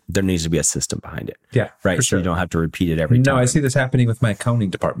 then there needs to be a system behind it. Yeah. Right. So sure. you don't have to repeat it every time. No, I see this happening with my accounting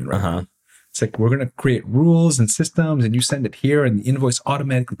department right now. It's like, we're going to create rules and systems and you send it here and the invoice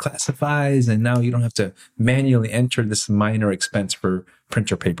automatically classifies. And now you don't have to manually enter this minor expense for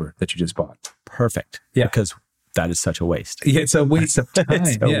printer paper that you just bought. Perfect. Yeah. Because that is such a waste. Yeah, it's a waste of time.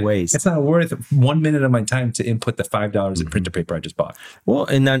 It's a waste. It's not worth 1 minute of my time to input the $5 in printer paper I just bought. Well,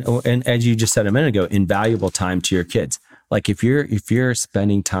 and as you just said a minute ago, invaluable time to your kids. Like if you're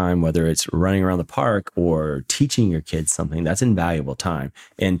spending time, whether it's running around the park or teaching your kids something, that's invaluable time.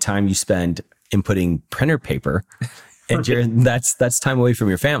 And time you spend inputting printer paper, and that's time away from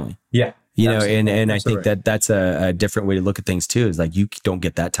your family. Yeah. And I think that's a different way to look at things too. Is like you don't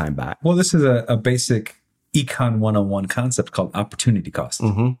get that time back. Well, this is a basic Econ 101 concept called opportunity cost,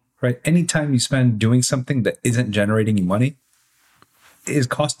 right? Anytime you spend doing something that isn't generating you money is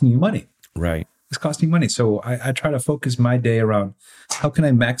costing you money. Right. It's costing you money. So I try to focus my day around how can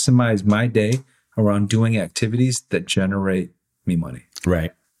I maximize my day around doing activities that generate me money.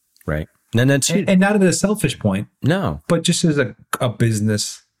 Right. And that's and not at a selfish point. No. But just as a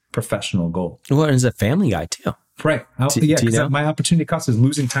business professional goal. Well, and as a family guy too. Right. Because my opportunity cost is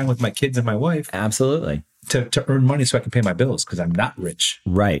losing time with my kids and my wife. Absolutely. To earn money so I can pay my bills because I'm not rich.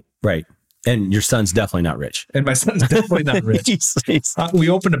 Right. And your son's definitely not rich. And my son's definitely not rich. We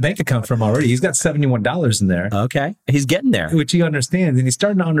opened a bank account for him already. He's got $71 in there. Okay. He's getting there. Which he understands. And he's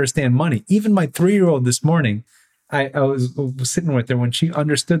starting to understand money. Even my 3-year-old this morning, I was sitting with her when she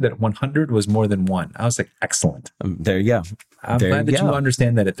understood that 100 was more than one. I was like, excellent. There you go. I'm glad that you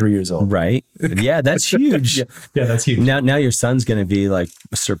understand that at 3 years old. Right. Yeah, that's huge. yeah, that's huge. Now your son's going to be like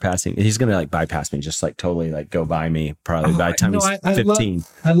surpassing. He's going to like bypass me, just like totally like go by me probably by the time he's 15.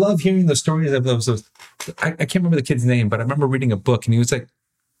 I love hearing the stories of those. I can't remember the kid's name, but I remember reading a book and he was like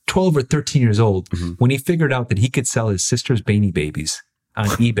 12 or 13 years old when he figured out that he could sell his sister's Beanie Babies on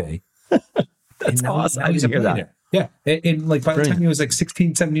eBay. That's awesome. Now he's a billionaire. Yeah. And like by the time he was like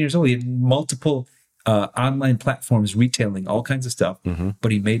 16, 17 years old, he had multiple online platforms retailing all kinds of stuff,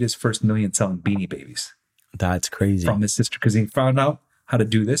 but he made his first million selling Beanie Babies. That's crazy. From his sister, because he found out how to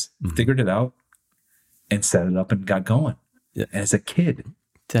do this, figured it out, and set it up and got going. Yeah. As a kid.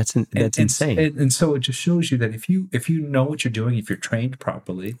 That's insane. And so it just shows you that if you know what you're doing, if you're trained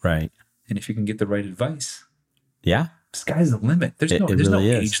properly, right, and if you can get the right advice, yeah, sky's the limit. There's no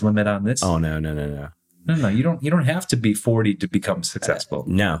age limit on this. Oh no. No, you don't have to be 40 to become successful.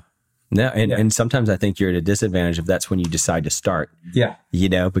 No. And sometimes I think you're at a disadvantage if that's when you decide to start. Yeah.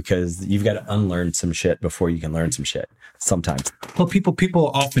 Because you've got to unlearn some shit before you can learn some shit sometimes. Well, people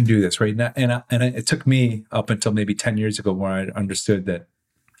often do this, right? And it took me up until maybe 10 years ago where I understood that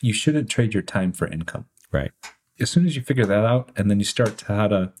you shouldn't trade your time for income. Right. As soon as you figure that out and then you start to how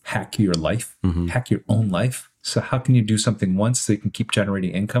to hack your life, hack your own life. So how can you do something once so you can keep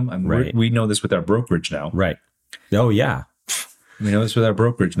generating income? We know this with our brokerage now. Right. Oh, yeah. We know this with our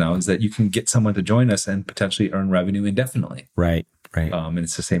brokerage now is that you can get someone to join us and potentially earn revenue indefinitely. Right. And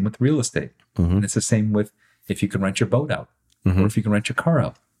it's the same with real estate. And it's the same with if you can rent your boat out or if you can rent your car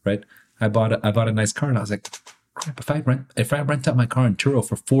out, right? I bought a nice car and I was like, crap, if I rent out my car in Turo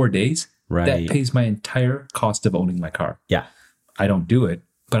for 4 days, that pays my entire cost of owning my car. Yeah. I don't do it.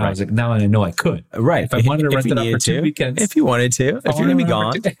 But I was like, now I know I could. Right. If I wanted to rent it out for 2 weekends. If you wanted to. If you're going to be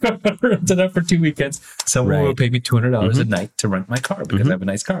gone. Rent it out for 2 weekends. Someone will pay me $200 a night to rent my car because I have a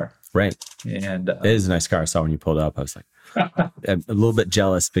nice car. Right. And it is a nice car. I saw when you pulled up. I was like, a little bit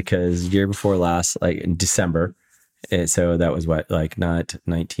jealous because year before last, like in December, so that was what, like not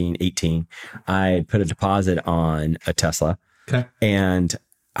 19, 18, I put a deposit on a Tesla. Okay. And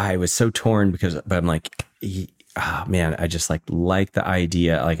I was so torn but I'm like, oh man, I just like the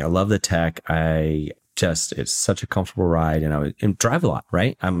idea. Like I love the tech. It's such a comfortable ride and drive a lot,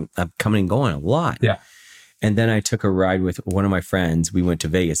 right? I'm coming and going a lot. Yeah. And then I took a ride with one of my friends. We went to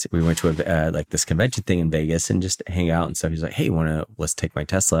Vegas. We went to like this convention thing in Vegas and just hang out and stuff. He's like, hey, let's take my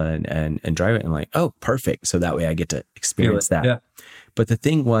Tesla and drive it. And I'm like, oh, perfect. So that way I get to experience that. Yeah. But the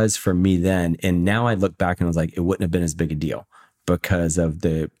thing was for me then, and now I look back and I was like, it wouldn't have been as big a deal. because of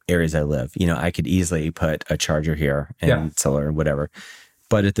the areas I live. You know, I could easily put a charger here and solar or whatever.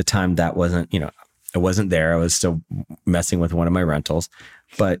 But at the time that wasn't, you know, I wasn't there. I was still messing with one of my rentals.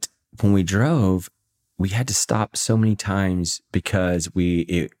 But when we drove, we had to stop so many times because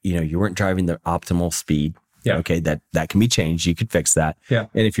you weren't driving the optimal speed. Yeah. Okay. That can be changed. You could fix that. Yeah.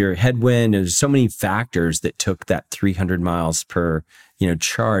 And if you're headwind, there's so many factors that took that 300 miles per,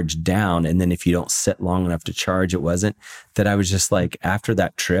 charge down. And then if you don't sit long enough to charge, it wasn't that I was just like, after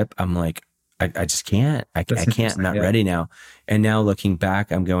that trip, I'm like, I just can't, I can't, I'm not ready now. And now looking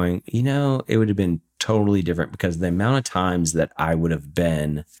back, I'm going, it would have been totally different because the amount of times that I would have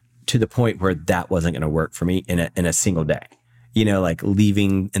been to the point where that wasn't going to work for me in a single day, like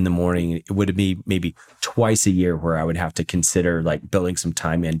leaving in the morning, it would be maybe twice a year where I would have to consider like building some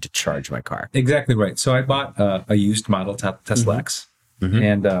time in to charge my car. Exactly right. So I bought a used model Tesla X. Mm-hmm.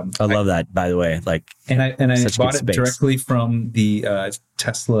 And I love that, by the way. Like, and I bought it directly from the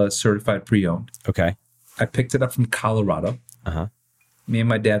Tesla certified pre-owned. Okay. I picked it up from Colorado. Uh-huh. Me and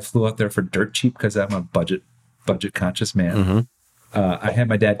my dad flew out there for dirt cheap because I'm a budget conscious man. Mm-hmm. I had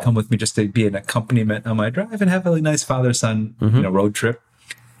my dad come with me just to be an accompaniment on my drive and have a really nice father-son road trip.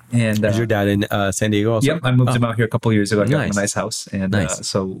 And is your dad in San Diego also? Yep, I moved him out here a couple of years ago. I got him a nice house, and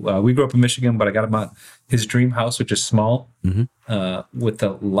so we grew up in Michigan. But I got him out his dream house, which is small, with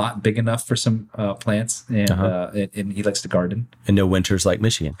a lot big enough for some plants, and he likes to garden. And no winters like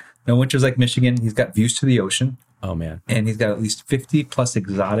Michigan. No winters like Michigan. He's got views to the ocean. Oh man! And he's got at least 50 plus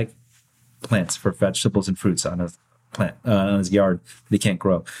exotic plants for vegetables and fruits on his on his yard that he can't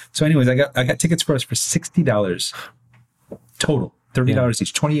grow. So, anyways, I got tickets for us for $60 total. $30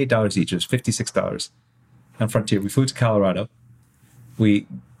 each, $28 each. It was $56 on Frontier. We flew to Colorado. We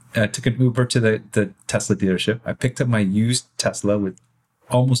took an Uber to the Tesla dealership. I picked up my used Tesla with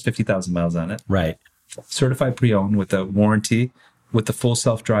almost 50,000 miles on it. Right. Certified pre-owned with a warranty, with the full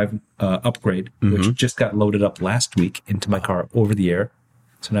self-drive upgrade, which just got loaded up last week into my car over the air.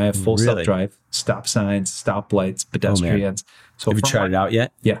 So now I have full self-drive, stop signs, stop lights, pedestrians. So have you tried it out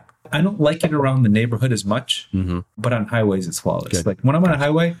yet? Yeah. I don't like it around the neighborhood as much, but on highways, it's flawless. Good. Like when I'm on a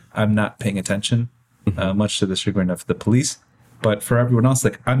highway, I'm not paying attention, much to the chagrin of the police. But for everyone else,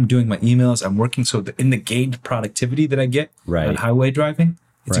 like I'm doing my emails, I'm working. So in the gained productivity that I get on highway driving,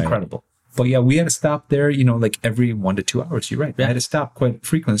 it's incredible. But yeah, we had to stop there, like every 1 to 2 hours. You're right. Yeah. I had to stop quite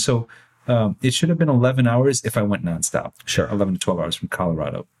frequently. So it should have been 11 hours if I went nonstop. Sure. 11 to 12 hours from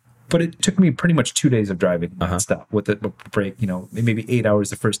Colorado. But it took me pretty much 2 days of driving nonstop with a break, maybe 8 hours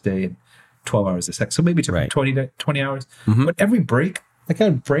the first day and 12 hours the second. So maybe it took me 20 hours. But every break, like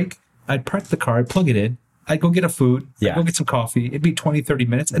I'd break, I'd park the car, I'd plug it in, I'd go get a food, I'd go get some coffee. It'd be 20, 30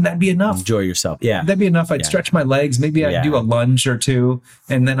 minutes, and that'd be enough. Enjoy yourself. Yeah. That'd be enough. I'd stretch my legs. Maybe I'd do a lunge or two.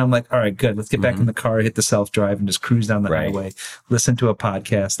 And then I'm like, all right, good. Let's get back in the car, hit the self-drive, and just cruise down the highway, listen to a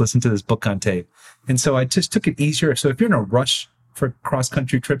podcast, listen to this book on tape. And so I just took it easier. So if you're in a rush for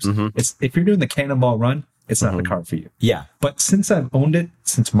cross-country trips, if you're doing the Cannonball Run, it's not the car for you. Yeah. But since I've owned it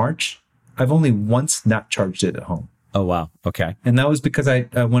since March, I've only once not charged it at home. Oh, wow. Okay. And that was because I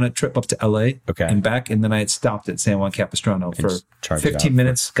went a trip up to LA and back, and then I had stopped at San Juan Capistrano for 15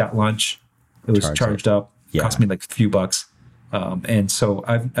 minutes, got lunch. It was charged up. Yeah. Cost me like a few bucks. And so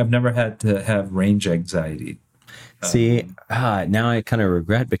I've never had to have range anxiety. See, now I kind of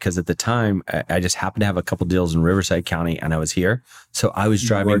regret because at the time I just happened to have a couple deals in Riverside County and I was here. So I was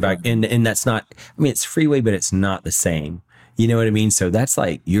driving back and that's not, it's freeway, but it's not the same. You know what I mean? So that's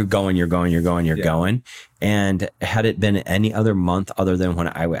like, you're going. And had it been any other month other than when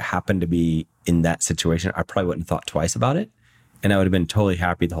I would happen to be in that situation, I probably wouldn't have thought twice about it. And I would have been totally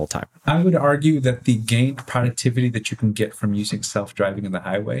happy the whole time. I would argue that the gained productivity that you can get from using self-driving in the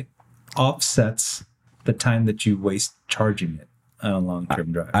highway offsets the time that you waste charging it on a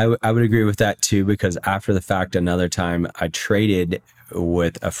long-term drive. I would agree with that too, because after the fact, another time I traded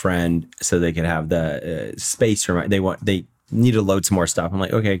with a friend so they could have the space for they need to load some more stuff. I'm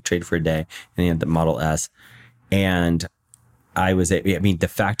like, okay, trade for a day. And he had the Model S. And the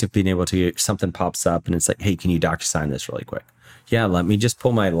fact of being able to get something pops up and it's like, hey, can you DocuSign this really quick? Yeah, let me just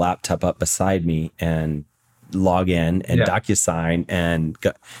pull my laptop up beside me and log in and DocuSign and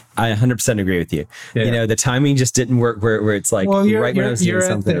go. I 100% agree with you. Yeah. The timing just didn't work where it's like when I was doing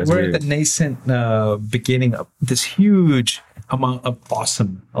something. We're at the nascent beginning of this huge amount of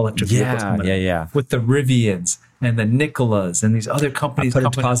awesome electric vehicles coming up. With the Rivians and the Nikolas and these other companies. I put a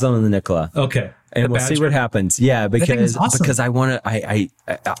deposit on the Nikola. Okay. And we'll see what happens. Yeah, because I want to, I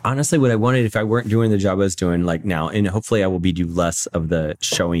honestly, what I wanted, if I weren't doing the job I was doing like now, and hopefully I will do less of the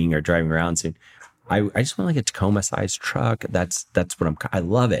showing or driving around soon, I just want like a Tacoma sized truck. That's what I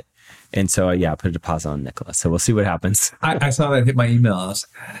love it. And so, I put a deposit on Nikola. So we'll see what happens. I saw that hit my email. I was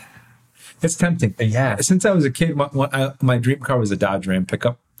like, it's tempting. Yeah. Since I was a kid, my dream car was a Dodge Ram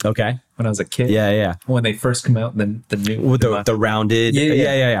pickup. Okay. When I was a kid. Yeah. When they first come out, the new. With the rounded.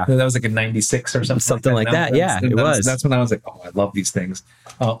 Yeah. That was like a 96 or something. Something like that. Yeah, it was. That's when I was like, oh, I love these things.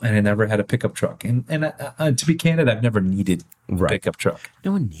 Oh, and I never had a pickup truck. And to be candid, I've never needed a pickup truck.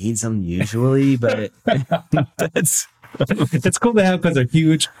 No one needs them usually, but it's cool to have because they're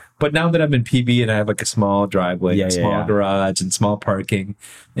huge. But now that I'm in PB and I have like a small driveway, small garage and small parking,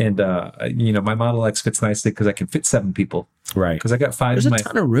 and my Model X fits nicely because I can fit 7 people. Right. Because I got 5. There's a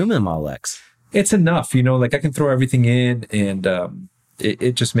ton of room in Model X. It's enough, like I can throw everything in, and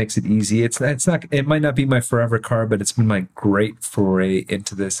it just makes it easy. It's not. It might not be my forever car, but it's been my great foray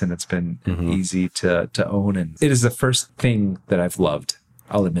into this, and it's been easy to own. And it is the first thing that I've loved.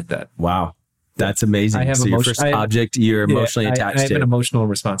 I'll admit that. Wow. That's amazing. So your first object you're emotionally attached to. I have an emotional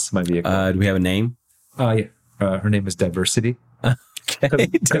response to my vehicle. Do we have a name? Yeah. Her name is Diversity. Okay.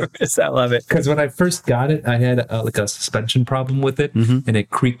 I love it. Because when I first got it, I had like a suspension problem with it, and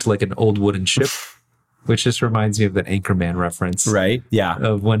it creaked like an old wooden ship, which just reminds me of that Anchorman reference. Right. Yeah.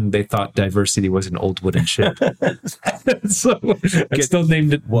 Of when they thought Diversity was an old wooden ship. So I still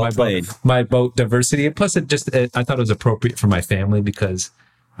named it my boat Diversity. And plus, I thought it was appropriate for my family because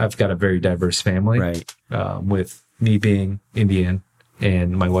I've got a very diverse family, right? With me being Indian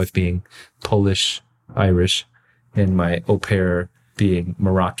and my wife being Polish, Irish, and my au pair being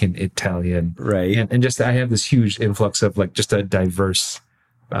Moroccan, Italian, right? And just I have this huge influx of like just a diverse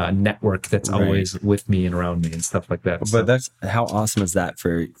network that's always with me and around me and stuff like that. But that's how awesome is that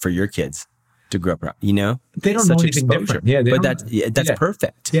for your kids to grow up around? They don't know anything different. Yeah, but that's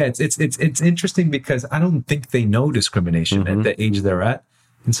perfect. Yeah, it's interesting because I don't think they know discrimination at the age they're at.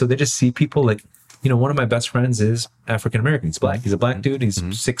 And so they just see people like, one of my best friends is African American. He's black. He's a black dude. He's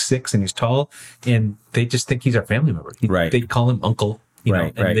 6'6" and he's tall. And they just think he's our family member. They call him uncle,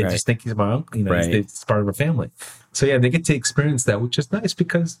 and they just think he's my uncle. He's part of our family. So yeah, they get to experience that, which is nice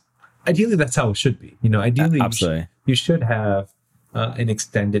because ideally that's how it should be. Ideally you should have an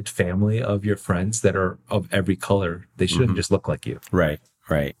extended family of your friends that are of every color. They shouldn't just look like you. Right.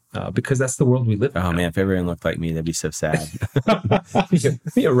 Because that's the world we live in. Oh man, if everyone looked like me, that'd be so sad. It'd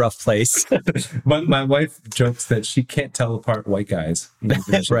be a rough place. My wife jokes that she can't tell apart white guys.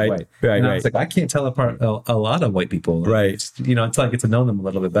 Right. And I was like, I can't tell apart a lot of white people. Right. Until I get to know them a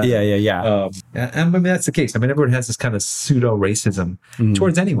little bit better. Yeah. And I mean, that's the case. I mean, everyone has this kind of pseudo racism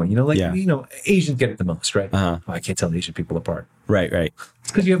towards anyone. Asians get it the most, right? I can't tell Asian people apart. Right.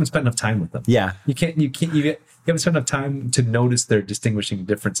 It's because you haven't spent enough time with them. Yeah. You haven't spent enough time to notice their distinguishing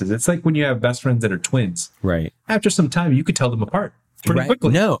differences. It's like when you have best friends that are twins. Right. After some time, you could tell them apart pretty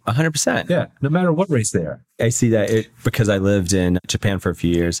quickly. No, 100%. Yeah. No matter what race they are. I see that because I lived in Japan for a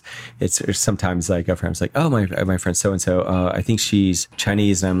few years. It's sometimes like a friend's like, oh, my friend so-and-so, I think she's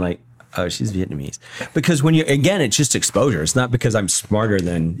Chinese. And I'm like, oh, she's Vietnamese. Because it's just exposure. It's not because I'm smarter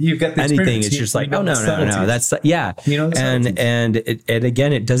than anything. It's just like, no. That's, yeah. And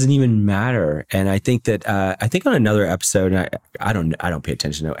again, it doesn't even matter. And I think that, I think on another episode, I don't pay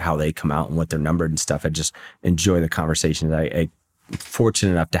attention to how they come out and what they're numbered and stuff. I just enjoy the conversation that I'm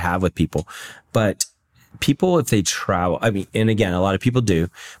fortunate enough to have with people. But people, if they travel, I mean, and again, a lot of people do,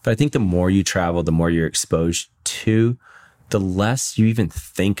 but I think the more you travel, the more you're exposed to, the less you even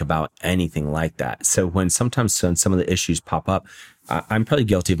think about anything like that. So when some of the issues pop up, I'm probably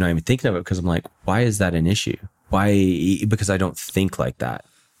guilty of not even thinking of it because I'm like, why is that an issue? Why? Because I don't think like that.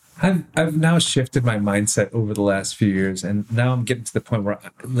 I've now shifted my mindset over the last few years, and now I'm getting to the point where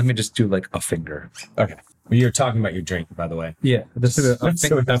let me just do like a finger. Okay. You're talking about your drink, by the way. Yeah, this is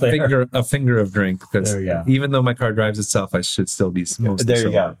a finger of drink because even though my car drives itself, I should still be mostly there.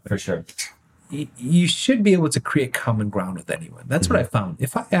 You go, for sure. You should be able to create common ground with anyone. That's what I found.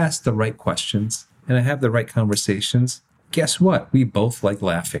 If I ask the right questions and I have the right conversations, guess what? We both like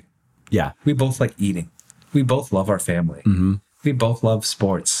laughing. Yeah. We both like eating. We both love our family. We both love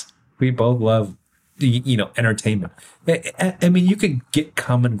sports. We both love, entertainment. I mean, you can get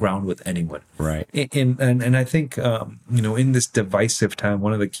common ground with anyone. Right. And I think, in this divisive time,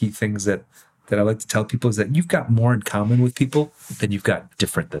 one of the key things that I like to tell people is that you've got more in common with people than you've got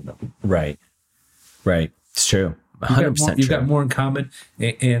different than them. Right. It's true. 100% true. You've got more in common.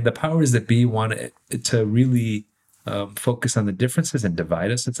 And the powers that be want to really focus on the differences and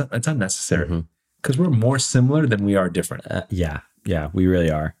divide us. It's unnecessary because we're more similar than we are different. Yeah, we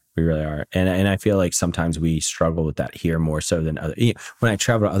really are. And I feel like sometimes we struggle with that here more so than other. When I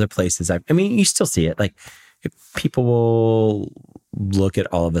travel to other places, I mean, you still see it. Like people will look at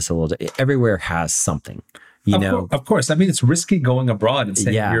all of us a little bit. Everywhere has something, you know. Of course. I mean, it's risky going abroad and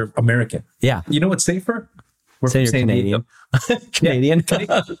saying you're American. Yeah. You know what's safer? We're Say you're Canadian. Canadian.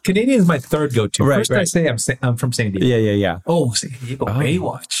 Canadian is my third go-to. Right, First, right. I say I'm from San Diego. Yeah. Oh, San Diego,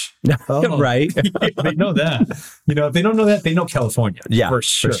 Baywatch. Right. They know that. You know, if they don't know that, they know California. Yeah, for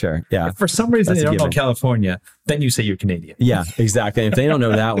sure. Yeah. If for some reason That's they a don't know given. California, then you say you're Canadian. Yeah, exactly. If they don't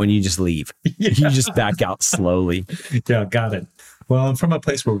know that one, you just leave. You just back out slowly. Yeah, got it. Well, I'm from a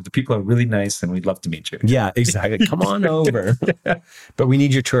place where the people are really nice and we'd love to meet you. Yeah, exactly. Come on over. But we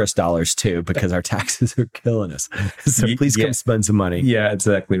need your tourist dollars too, because our taxes are killing us. So please come spend some money. Yeah,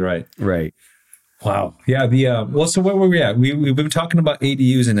 exactly right. Right. Wow. Yeah. So where were we at? We've been talking about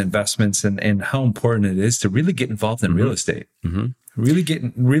ADUs and investments and how important it is to really get involved in real estate. Really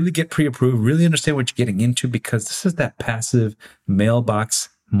get pre-approved, really understand what you're getting into, because this is that passive mailbox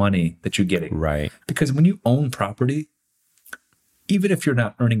money that you're getting. Right. Because when you own property, even if you're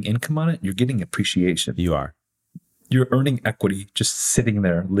not earning income on it, you're getting appreciation. You are. You're earning equity just sitting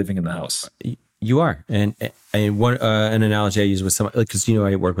there living in the house. You are. And one an analogy I use with someone, because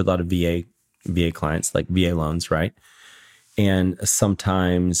I work with a lot of VA clients, like VA loans, right? And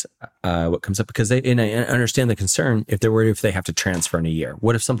sometimes what comes up, because I understand the concern, if they have to transfer in a year.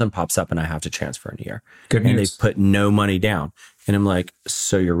 What if something pops up and I have to transfer in a year? Good and news. they put no money down. And I'm like,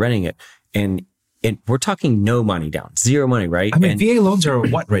 so you're renting it. And we're talking no money down, zero money, right? I mean, VA loans are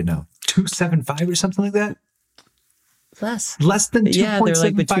what right now? 2.75 or something like that? Less. Less than 2.75%. Yeah, they're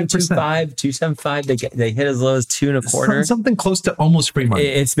like between 2.5, 2.75. They hit as low as 2.25. Something close to almost free money.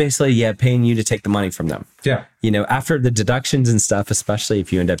 It's basically, paying you to take the money from them. Yeah. After the deductions and stuff, especially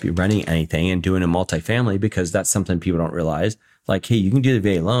if you end up renting anything and doing a multifamily, because that's something people don't realize. Like, hey, you can do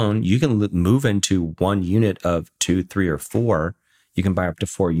the VA loan. You can move into one unit of 2, 3, or 4. You can buy up to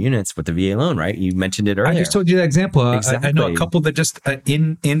 4 units with the VA loan, right? You mentioned it earlier. I just told you that example. Exactly. I know a couple that just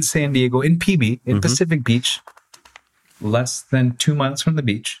in San Diego, in PB, in Pacific Beach, less than 2 miles from the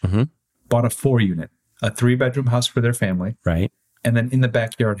beach, bought a 4-unit, a 3-bedroom house for their family. Right. And then in the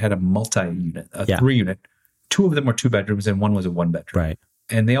backyard had a multi-unit, a 3-unit. 2 of them were 2 bedrooms and one was a 1-bedroom. Right.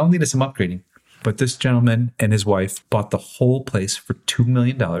 And they all needed some upgrading. But this gentleman and his wife bought the whole place for $2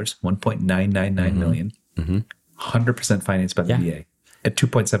 million, $1.999 million, 100% financed by the VA at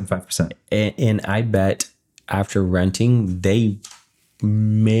 2.75%. And I bet after renting, they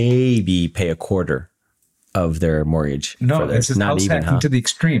maybe pay a quarter of their mortgage. No, this is house hacking to the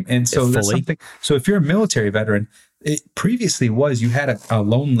extreme. And so that's something. So if you're a military veteran, it previously was you had a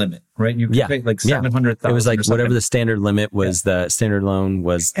loan limit, right? You could pay like $700,000. It was like whatever the standard limit was. The standard loan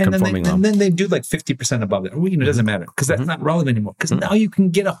was conforming loan. And then they do like 50% above that. Well, it doesn't matter because that's not relevant anymore. Because now you can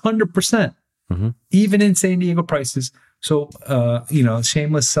get 100%, even in San Diego prices. So,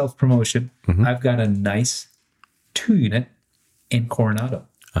 shameless self promotion. I've got a nice 2-unit in Coronado,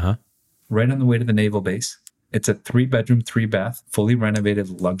 right on the way to the naval base. It's a 3-bedroom, 3-bath, fully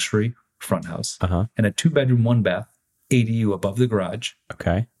renovated luxury front house, and a 2-bedroom, 1-bath ADU above the garage.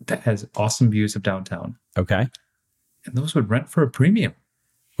 Okay. That has awesome views of downtown. Okay. And those would rent for a premium.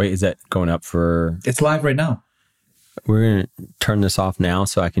 Wait, is that going up for? It's live right now. We're going to turn this off now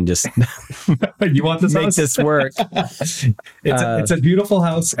so I can just you want this make house? this work. It's a beautiful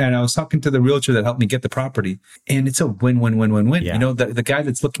house. And I was talking to the realtor that helped me get the property, and it's a win-win-win-win-win. Yeah. The guy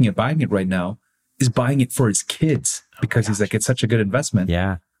that's looking at buying it right now is buying it for his kids because he's like, it's such a good investment.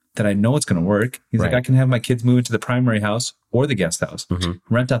 Yeah. That I know it's going to work. He's like, Right. I can have my kids move into the primary house or the guest house,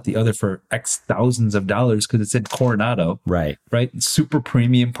 rent out the other for X thousands of dollars because it's in Coronado, Right. right? Super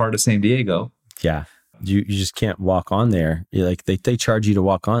premium part of San Diego. Yeah. You just can't walk on there. You're like they charge you to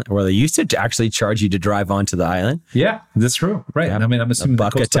walk on, or they used to actually charge you to drive onto the island. Yeah, that's true. Right. Yeah. I mean, I'm assuming the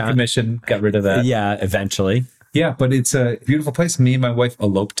Bucket Coastal Town. Commission got rid of that. Yeah, eventually. Yeah, but it's a beautiful place. Me and my wife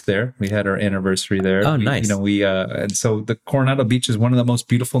eloped there. We had our anniversary there. Oh, nice. And so the Coronado Beach is one of the most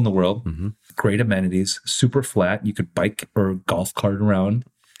beautiful in the world. Great amenities, super flat. You could bike or golf cart around.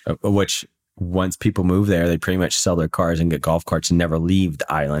 Which once people move there, they pretty much sell their cars and get golf carts and never leave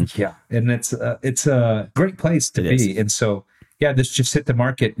the island. Yeah, and it's a great place to be. And so this just hit the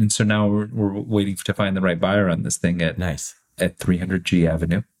market, and so now we're waiting to find the right buyer on this thing at Nice. at 300 G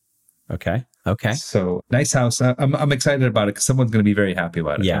Avenue. Okay. So nice house. I'm excited about it because someone's going to be very happy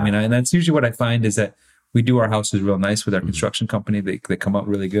about it. Yeah. I mean, and that's usually what I find is that we do our houses real nice with our construction company. They come out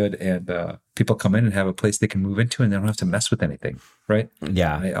really good, and people come in and have a place they can move into, and they don't have to mess with anything, right?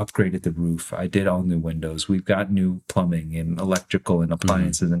 Yeah. I upgraded the roof. I did all new windows. We've got new plumbing and electrical and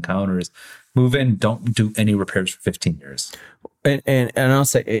appliances and counters. Move in, don't do any repairs for 15 years. And I'll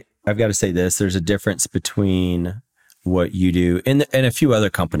say, I've got to say this, there's a difference between what you do and a few other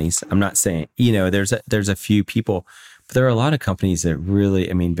companies. I'm not saying, there's a few people, But there are a lot of companies that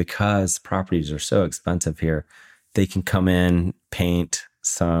really, I mean, because properties are so expensive here, they can come in, paint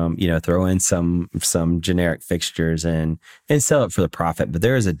some, throw in some generic fixtures and sell it for the profit. But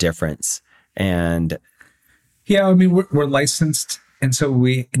there is a difference. And yeah, I mean, we're licensed. And so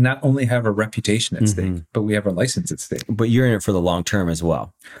we not only have a reputation at stake, but we have a license at stake. But you're in it for the long term as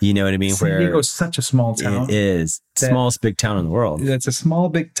well. You know what I mean? San Diego's such a small town. It is. Smallest big town in the world. It's a small,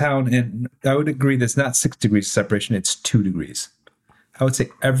 big town. And I would agree that's not 6 degrees of separation. It's 2 degrees. I would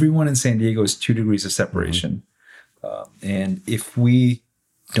say everyone in San Diego is 2 degrees of separation. And if we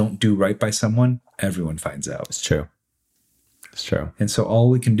don't do right by someone, everyone finds out. It's true. It's true. And so all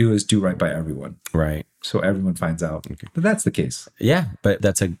we can do is do right by everyone. Right. So everyone finds out. Okay. But that's the case. Yeah. But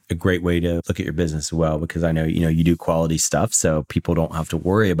that's a great way to look at your business as well, because I know, you do quality stuff. So people don't have to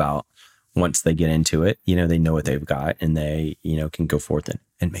worry about once they get into it, they know what they've got and they, can go forth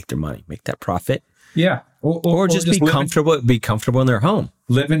and make their money, make that profit. Yeah. Or just be comfortable in their home.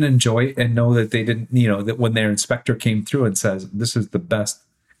 Live and enjoy it and know that they didn't, that when their inspector came through and says, this is the best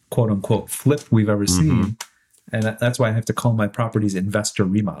quote unquote flip we've ever seen. And that's why I have to call my properties investor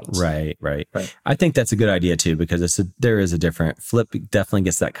remodels. Right. I think that's a good idea too, because there is a different flip. Definitely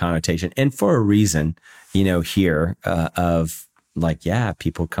gets that connotation, and for a reason, here of like, yeah,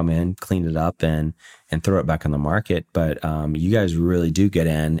 people come in, clean it up, and throw it back on the market. But you guys really do get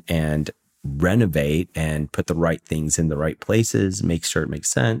in and renovate and put the right things in the right places, make sure it makes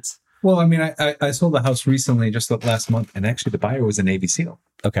sense. Well, I mean, I sold a house recently, just last month, and actually the buyer was a Navy SEAL.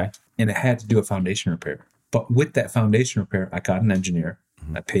 Okay, and it had to do a foundation repair. But with that foundation repair, I got an engineer.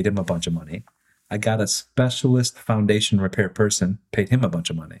 I paid him a bunch of money. I got a specialist foundation repair person, paid him a bunch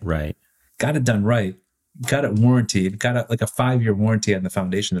of money. Right. Got it done right. Got it warranted. Got a 5-year warranty on the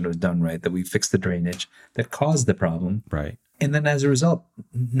foundation that it was done right, that we fixed the drainage that caused the problem. Right. And then as a result,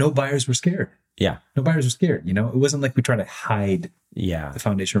 no buyers were scared. Yeah. No buyers were scared. It wasn't like we tried to hide the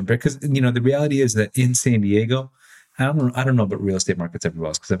foundation repair. Because, the reality is that in San Diego, I don't know about real estate markets everywhere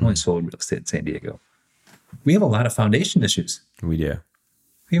else, because I've only sold real estate in San Diego. We have a lot of foundation issues. We do.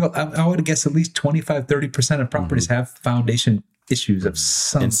 We have, I would guess at least 25-30% of properties have foundation issues of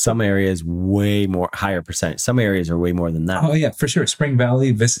some. In some areas, way more, higher percentage. Some areas are way more than that. Oh, yeah, for sure. Spring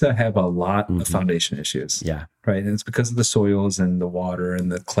Valley, Vista have a lot of foundation issues. Yeah. Right. And it's because of the soils and the water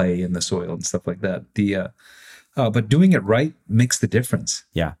and the clay and the soil and stuff like that. But doing it right makes the difference.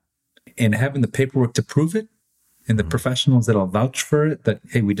 Yeah. And having the paperwork to prove it and the professionals that'll vouch for it, that,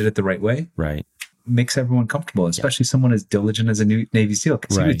 hey, we did it the right way. Right. Makes everyone comfortable, especially someone as diligent as a new Navy SEAL,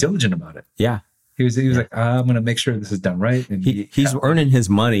 because he was diligent about it. Yeah. He was like, I'm going to make sure this is done right. And he's earning his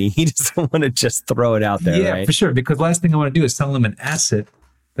money. He doesn't want to just throw it out there. Yeah, right? For sure. Because last thing I want to do is sell him an asset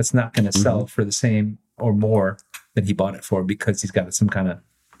that's not going to sell for the same or more than he bought it for, because he's got some kind of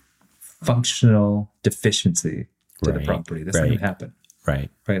functional deficiency to the property. That's not going to happen. Right.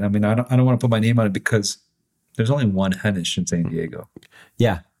 I mean, I don't want to put my name on it, because there's only one Hennish in San Diego.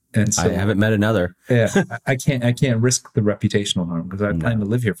 Yeah. And so I haven't met another. Yeah, I can't risk the reputational harm, because I plan to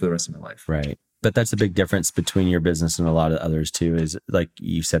live here for the rest of my life. Right. But that's a big difference between your business and a lot of others too, is like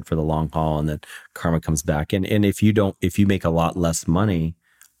you said, for the long haul, and then karma comes back. And if you make a lot less money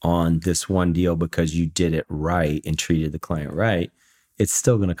on this one deal because you did it right and treated the client right, it's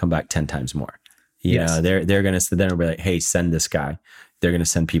still going to come back 10 times more. You know, they're going to then be like, hey, send this guy. They're going to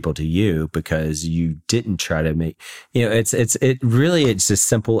send people to you because you didn't try to make, it's as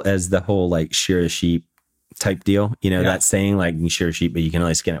simple as the whole like shear a sheep type deal. That saying, like, you shear a sheep, but you can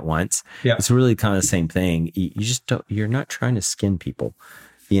only skin it once. Yeah. It's really kind of the same thing. You just don't, you're not trying to skin people.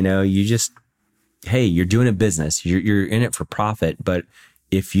 You just, hey, you're doing a business. You're in it for profit. But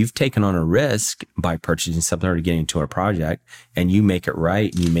if you've taken on a risk by purchasing something or getting into a project and you make it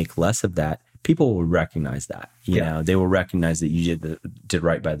right and you make less of that, people will recognize that. You know, they will recognize that you did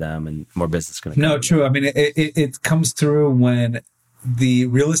right by them, and more business going to come. No, true. I mean, it comes through when the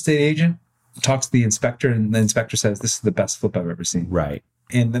real estate agent talks to the inspector, and the inspector says, this is the best flip I've ever seen. Right.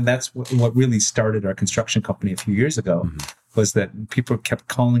 And then that's what really started our construction company a few years ago, was that people kept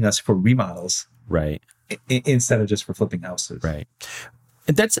calling us for remodels. Right. Instead of just for flipping houses. Right.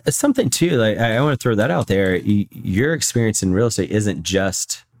 That's something too. Like, I want to throw that out there. Your experience in real estate isn't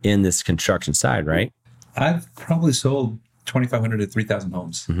just in this construction side, right? I've probably sold 2,500 to 3,000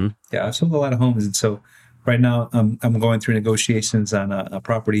 homes. Yeah, I've sold a lot of homes. And so right now I'm going through negotiations on a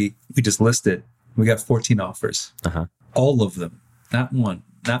property we just listed. We got 14 offers. All of them, not one,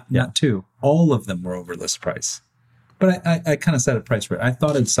 not two, all of them were over list price. But I kind of set a price for it. I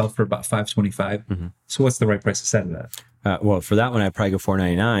thought it'd sell for about $525. So what's the right price to set it at? Well, for that one, I'd probably go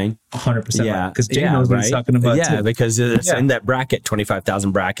 $499. 100%. Yeah, because Jay knows what he's talking about. Yeah, too. Because it's in that bracket,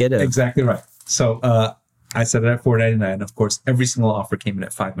 25,000 bracket. Exactly right. So I set it at $499. Of course, every single offer came in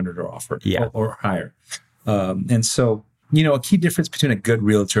at $500 or higher. And so, a key difference between a good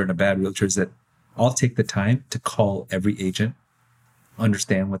realtor and a bad realtor is that I'll take the time to call every agent,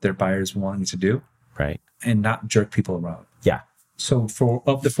 understand what their buyer is wanting to do, right, and not jerk people around. Yeah. So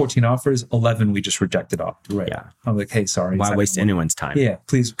of the 14 offers, 11 we just rejected off. Right. Yeah. I'm like, hey, sorry. Why waste anyone's time? Yeah.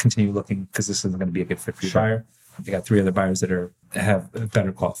 Please continue looking because this isn't going to be a good fit for your buyer. I got 3 other buyers that have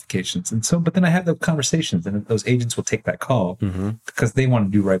better qualifications. And so, but then I have the conversations and those agents will take that call because they want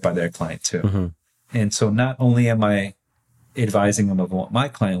to do right by their client too. And so not only am I advising them of what my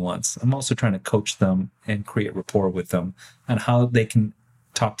client wants, I'm also trying to coach them and create rapport with them on how they can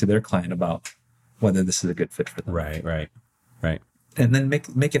talk to their client about whether this is a good fit for them. Right. And then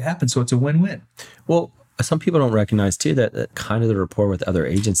make it happen so it's a win-win. Well, some people don't recognize too that kind of the rapport with other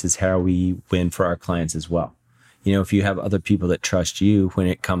agents is how we win for our clients as well. If you have other people that trust you, when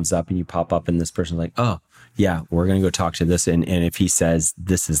it comes up and you pop up and this person's like, oh, yeah, we're going to go talk to this. And if he says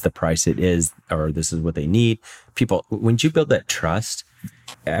this is the price it is, or this is what they need, people, when you build that trust,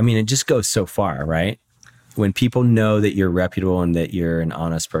 it just goes so far, right? When people know that you're reputable and that you're an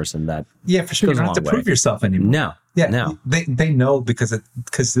honest person, that for sure. You don't have to prove yourself anymore. No. They know because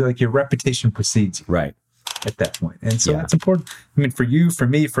like your reputation precedes you. Right. At that point. And so it's important. For you, for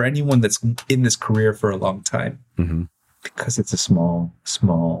me, for anyone that's in this career for a long time, because it's a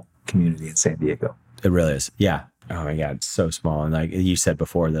small community in San Diego. It really is. Yeah. Oh my God. It's so small. And like you said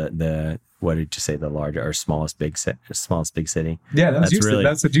before, the what did you say? The larger or smallest big city? Yeah, that's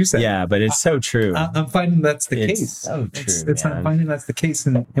what you said. Yeah, but it's so true. I'm finding that's the case. It's so true. I'm finding that's the case.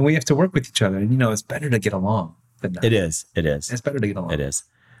 And we have to work with each other. And, it's better to get along than not. It is. It's better to get along. It is.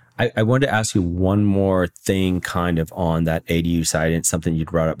 I wanted to ask you one more thing kind of on that ADU side, and something you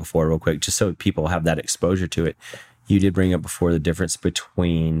brought up before real quick, just so people have that exposure to it. You did bring up before the difference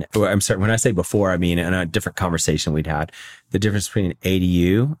between, when I say before, I mean in a different conversation we'd had, the difference between an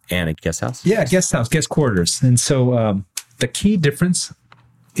ADU and a guest house. Yeah, guest quarters. And so the key difference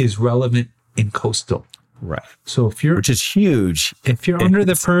is relevant in coastal. Right. So which is huge. If you're under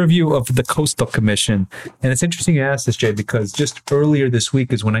the purview of the Coastal Commission, and it's interesting you ask this, Jay, because just earlier this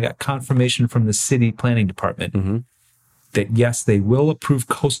week is when I got confirmation from the city planning department that yes, they will approve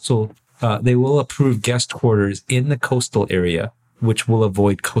they will approve guest quarters in the coastal area, which will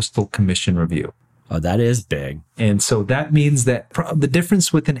avoid Coastal Commission review. Oh, that is big. And so that means that the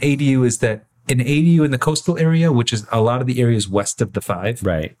difference with an ADU is that an ADU in the coastal area, which is a lot of the areas west of the 5.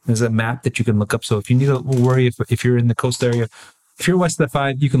 Right. There's a map that you can look up. So if you need to worry if you're in the coastal area, if you're west of the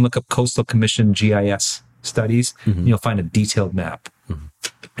 5, you can look up Coastal Commission GIS studies. And you'll find a detailed map.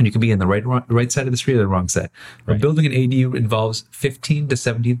 And you can be in the right side of the street or the wrong side. But building an ADU involves $15,000 to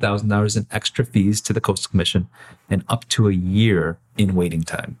 $17,000 in extra fees to the Coastal Commission and up to a year in waiting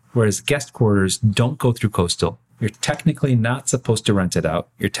time. Whereas guest quarters don't go through coastal. You're technically not supposed to rent it out.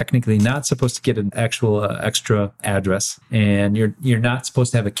 You're technically not supposed to get an actual extra address. And you're not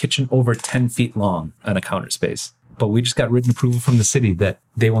supposed to have a kitchen over 10 feet long on a counter space. But we just got written approval from the city that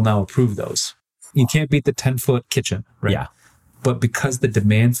they will now approve those. You can't beat the 10-foot kitchen, right? Yeah. But because the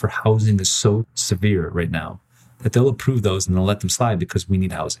demand for housing is so severe right now, that they'll approve those and they'll let them slide because we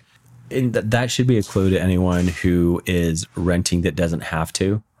need housing. And that should be a clue to anyone who is renting that doesn't have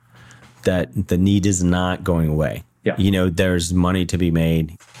to, that the need is not going away. Yeah. There's money to be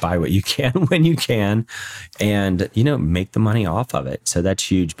made. Buy what you can when you can, and make the money off of it. So that's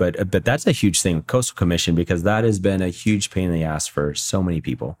huge. But that's a huge thing with Coastal Commission, because that has been a huge pain in the ass for so many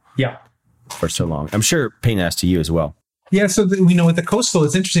people. Yeah. For so long. I'm sure pain in the ass to you as well. Yeah. So with the coastal,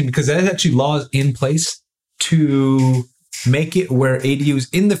 it's interesting because there's actually laws in place to make it where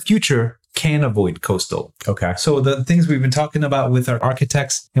ADUs in the future can avoid coastal. Okay. So the things we've been talking about with our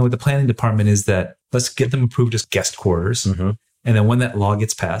architects and with the planning department is that let's get them approved as guest quarters. And then when that law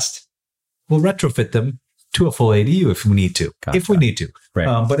gets passed, we'll retrofit them to a full ADU if we need to. Gotcha. If we need to.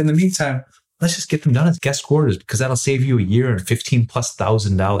 Right. But in the meantime, let's just get them done as guest quarters because that'll save you a year and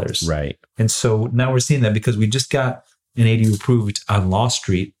 $15,000+. Right. And so now we're seeing that because we just got an ADU approved on Law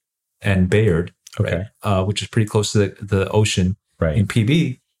Street and Bayard, okay, which is pretty close to the ocean in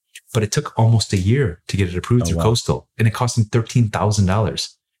PB. But it took almost a year to get it approved through Coastal. And it cost them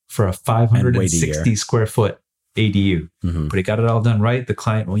 $13,000 for a 560 square foot ADU. But it got it all done right. The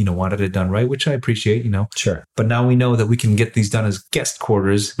client, wanted it done right, which I appreciate, Sure. But now we know that we can get these done as guest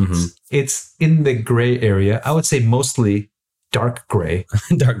quarters. It's in the gray area. I would say mostly dark gray.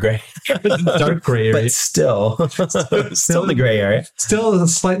 Dark gray. Dark gray area. But still the gray area. Still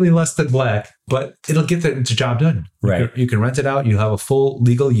slightly less than black, but it'll get the job done. Right. You can rent it out. You have a full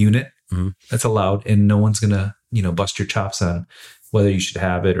legal unit that's allowed, and no one's going to, bust your chops on whether you should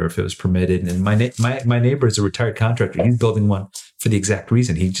have it or if it was permitted. And my neighbor is a retired contractor. He's building one for the exact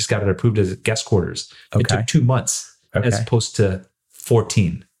reason. He just got it approved as guest quarters. It took 2 months as opposed to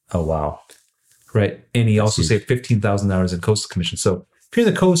 14. Oh, wow. Right. And he also saved $15,000 in coastal commission. So if you're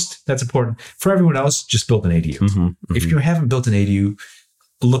in the coast, that's important. For everyone else, just build an ADU. If you haven't built an ADU,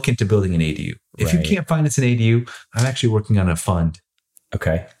 look into building an ADU. If you can't finance an ADU, I'm actually working on a fund.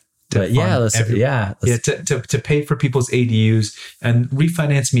 Okay. To pay for people's ADUs and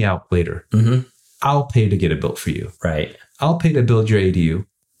refinance me out later. I'll pay to get it built for you. Right. I'll pay to build your ADU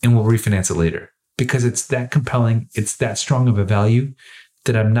and we'll refinance it later because it's that compelling. It's that strong of a value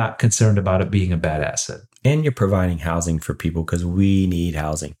that I'm not concerned about it being a bad asset. And you're providing housing for people because we need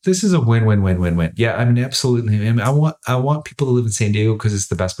housing. This is a win-win-win-win-win. Yeah, I mean, absolutely. I mean, I want people to live in San Diego because it's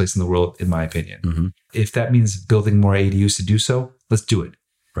the best place in the world, in my opinion. If that means building more ADUs to do so, let's do it.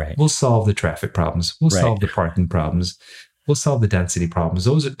 Right. We'll solve the traffic problems. We'll solve the parking problems. We'll solve the density problems.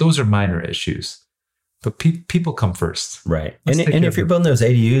 Those are minor issues. But people come first. Right. And if you're building those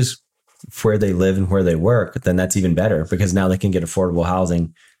ADUs where they live and where they work, then that's even better because now they can get affordable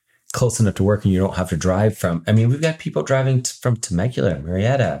housing close enough to work and you don't have to drive from. I mean, we've got people driving from Temecula,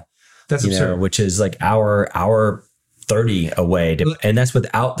 Marietta. That's absurd. Which is like hour 30 away, and that's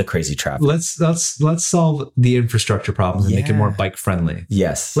without the crazy traffic. Let's solve the infrastructure problems and make it more bike friendly.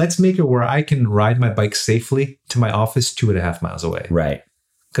 Yes. Let's make it where I can ride my bike safely to my office 2.5 miles away. Right.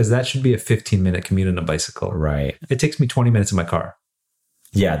 Because that should be a 15-minute commute on a bicycle. Right. It takes me 20 minutes in my car.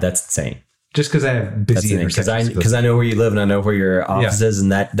 Yeah, that's insane. Just because I have busy intersections. Because I know where you live and I know where your office is, and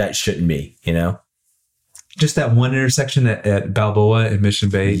that shouldn't be, Just that one intersection at Balboa and Mission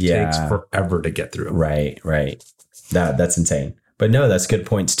Bay takes forever to get through. Right. That's insane. But no, that's good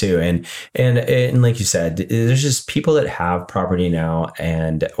points too. And like you said, there's just people that have property now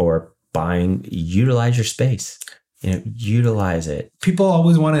or buying, utilize your space. Utilize it. People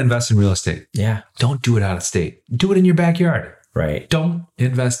always want to invest in real estate. Yeah. Don't do it out of state. Do it in your backyard. Right. Don't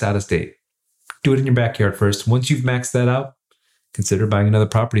invest out of state. Do it in your backyard first. Once you've maxed that out, consider buying another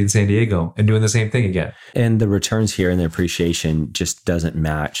property in San Diego and doing the same thing again. And the returns here and the appreciation just doesn't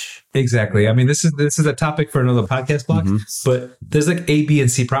match. Exactly. I mean, this is a topic for another podcast block, but there's like A, B,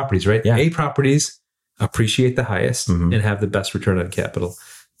 and C properties, right? Yeah. A properties appreciate the highest and have the best return on capital.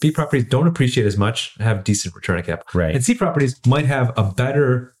 B properties don't appreciate as much and have decent return on capital. Right. And C properties might have a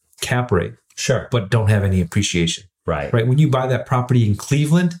better cap rate, sure, but don't have any appreciation. Right. Right. When you buy that property in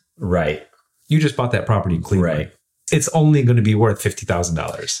Cleveland, right, you just bought that property in Cleveland. Right. It's only going to be worth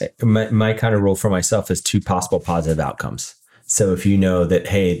 $50,000. My kind of rule for myself is 2 possible positive outcomes. So if you know that,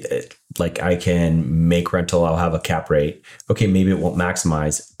 hey, like I can make rental, I'll have a cap rate. Okay, maybe it won't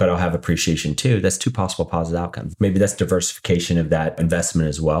maximize, but I'll have appreciation too. That's 2 possible positive outcomes. Maybe that's diversification of that investment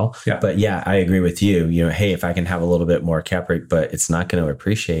as well. Yeah. But yeah, I agree with you. Hey, if I can have a little bit more cap rate, but it's not going to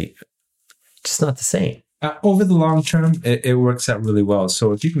appreciate, it's just not the same. Over the long term, it works out really well.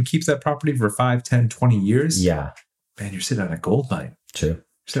 So if you can keep that property for 5, 10, 20 years, man, you're sitting on a gold mine. True. You're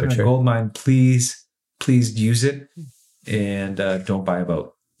sitting on a gold mine. Please use it and don't buy a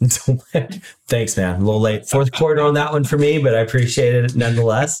boat. Thanks, man. A little late. 4th quarter on that one for me, but I appreciate it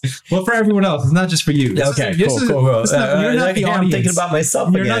nonetheless. Well, for everyone else, it's not just for you. Okay, cool. You're not the audience. I'm thinking about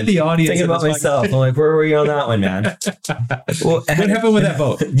myself. You're not the audience. Thinking about myself. I'm like, where were you on that one, man? What happened with that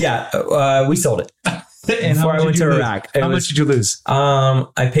boat? Yeah, we sold it. And before I went to Iraq. How much did you lose?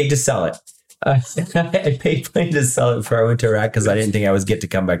 I paid to sell it. I paid to sell it before I went to Iraq because I didn't think I was get to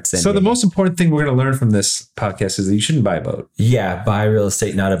come back to San Diego. So the most important thing we're going to learn from this podcast is that you shouldn't buy a boat. Yeah, buy real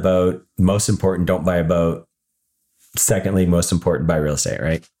estate, not a boat. Most important, don't buy a boat. Secondly, most important, buy real estate,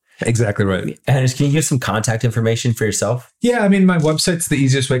 right? Exactly right. And can you give some contact information for yourself? Yeah, I mean, my website's the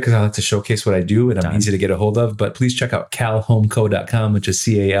easiest way because I like to showcase what I do and I'm easy to get a hold of. But please check out calhomeco.com, which is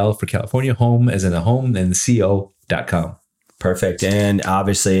CAL for California, home as in a home, and CO.com. Perfect. And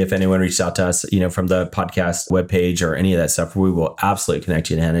obviously, if anyone reaches out to us, from the podcast webpage or any of that stuff, we will absolutely connect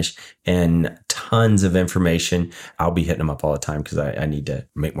you to Henish and tons of information. I'll be hitting them up all the time because I need to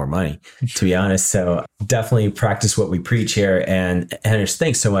make more money, to be honest. So definitely practice what we preach here. And Henish,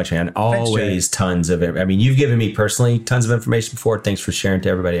 thanks so much, man. Always tons of it. I mean, you've given me personally tons of information before. Thanks for sharing to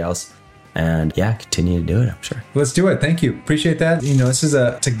everybody else. And continue to do it, I'm sure. Let's do it. Thank you. Appreciate that. This is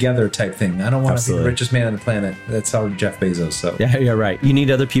a together type thing. I don't want to be the richest man on the planet. That's our Jeff Bezos. So yeah, you're right. You need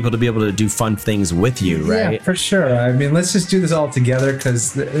other people to be able to do fun things with you, right? Yeah, for sure. I mean, let's just do this all together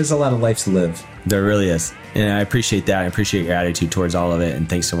because there's a lot of life to live. There really is. And I appreciate that. I appreciate your attitude towards all of it. And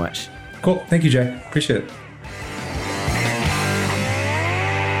thanks so much. Cool. Thank you, Jay. Appreciate it.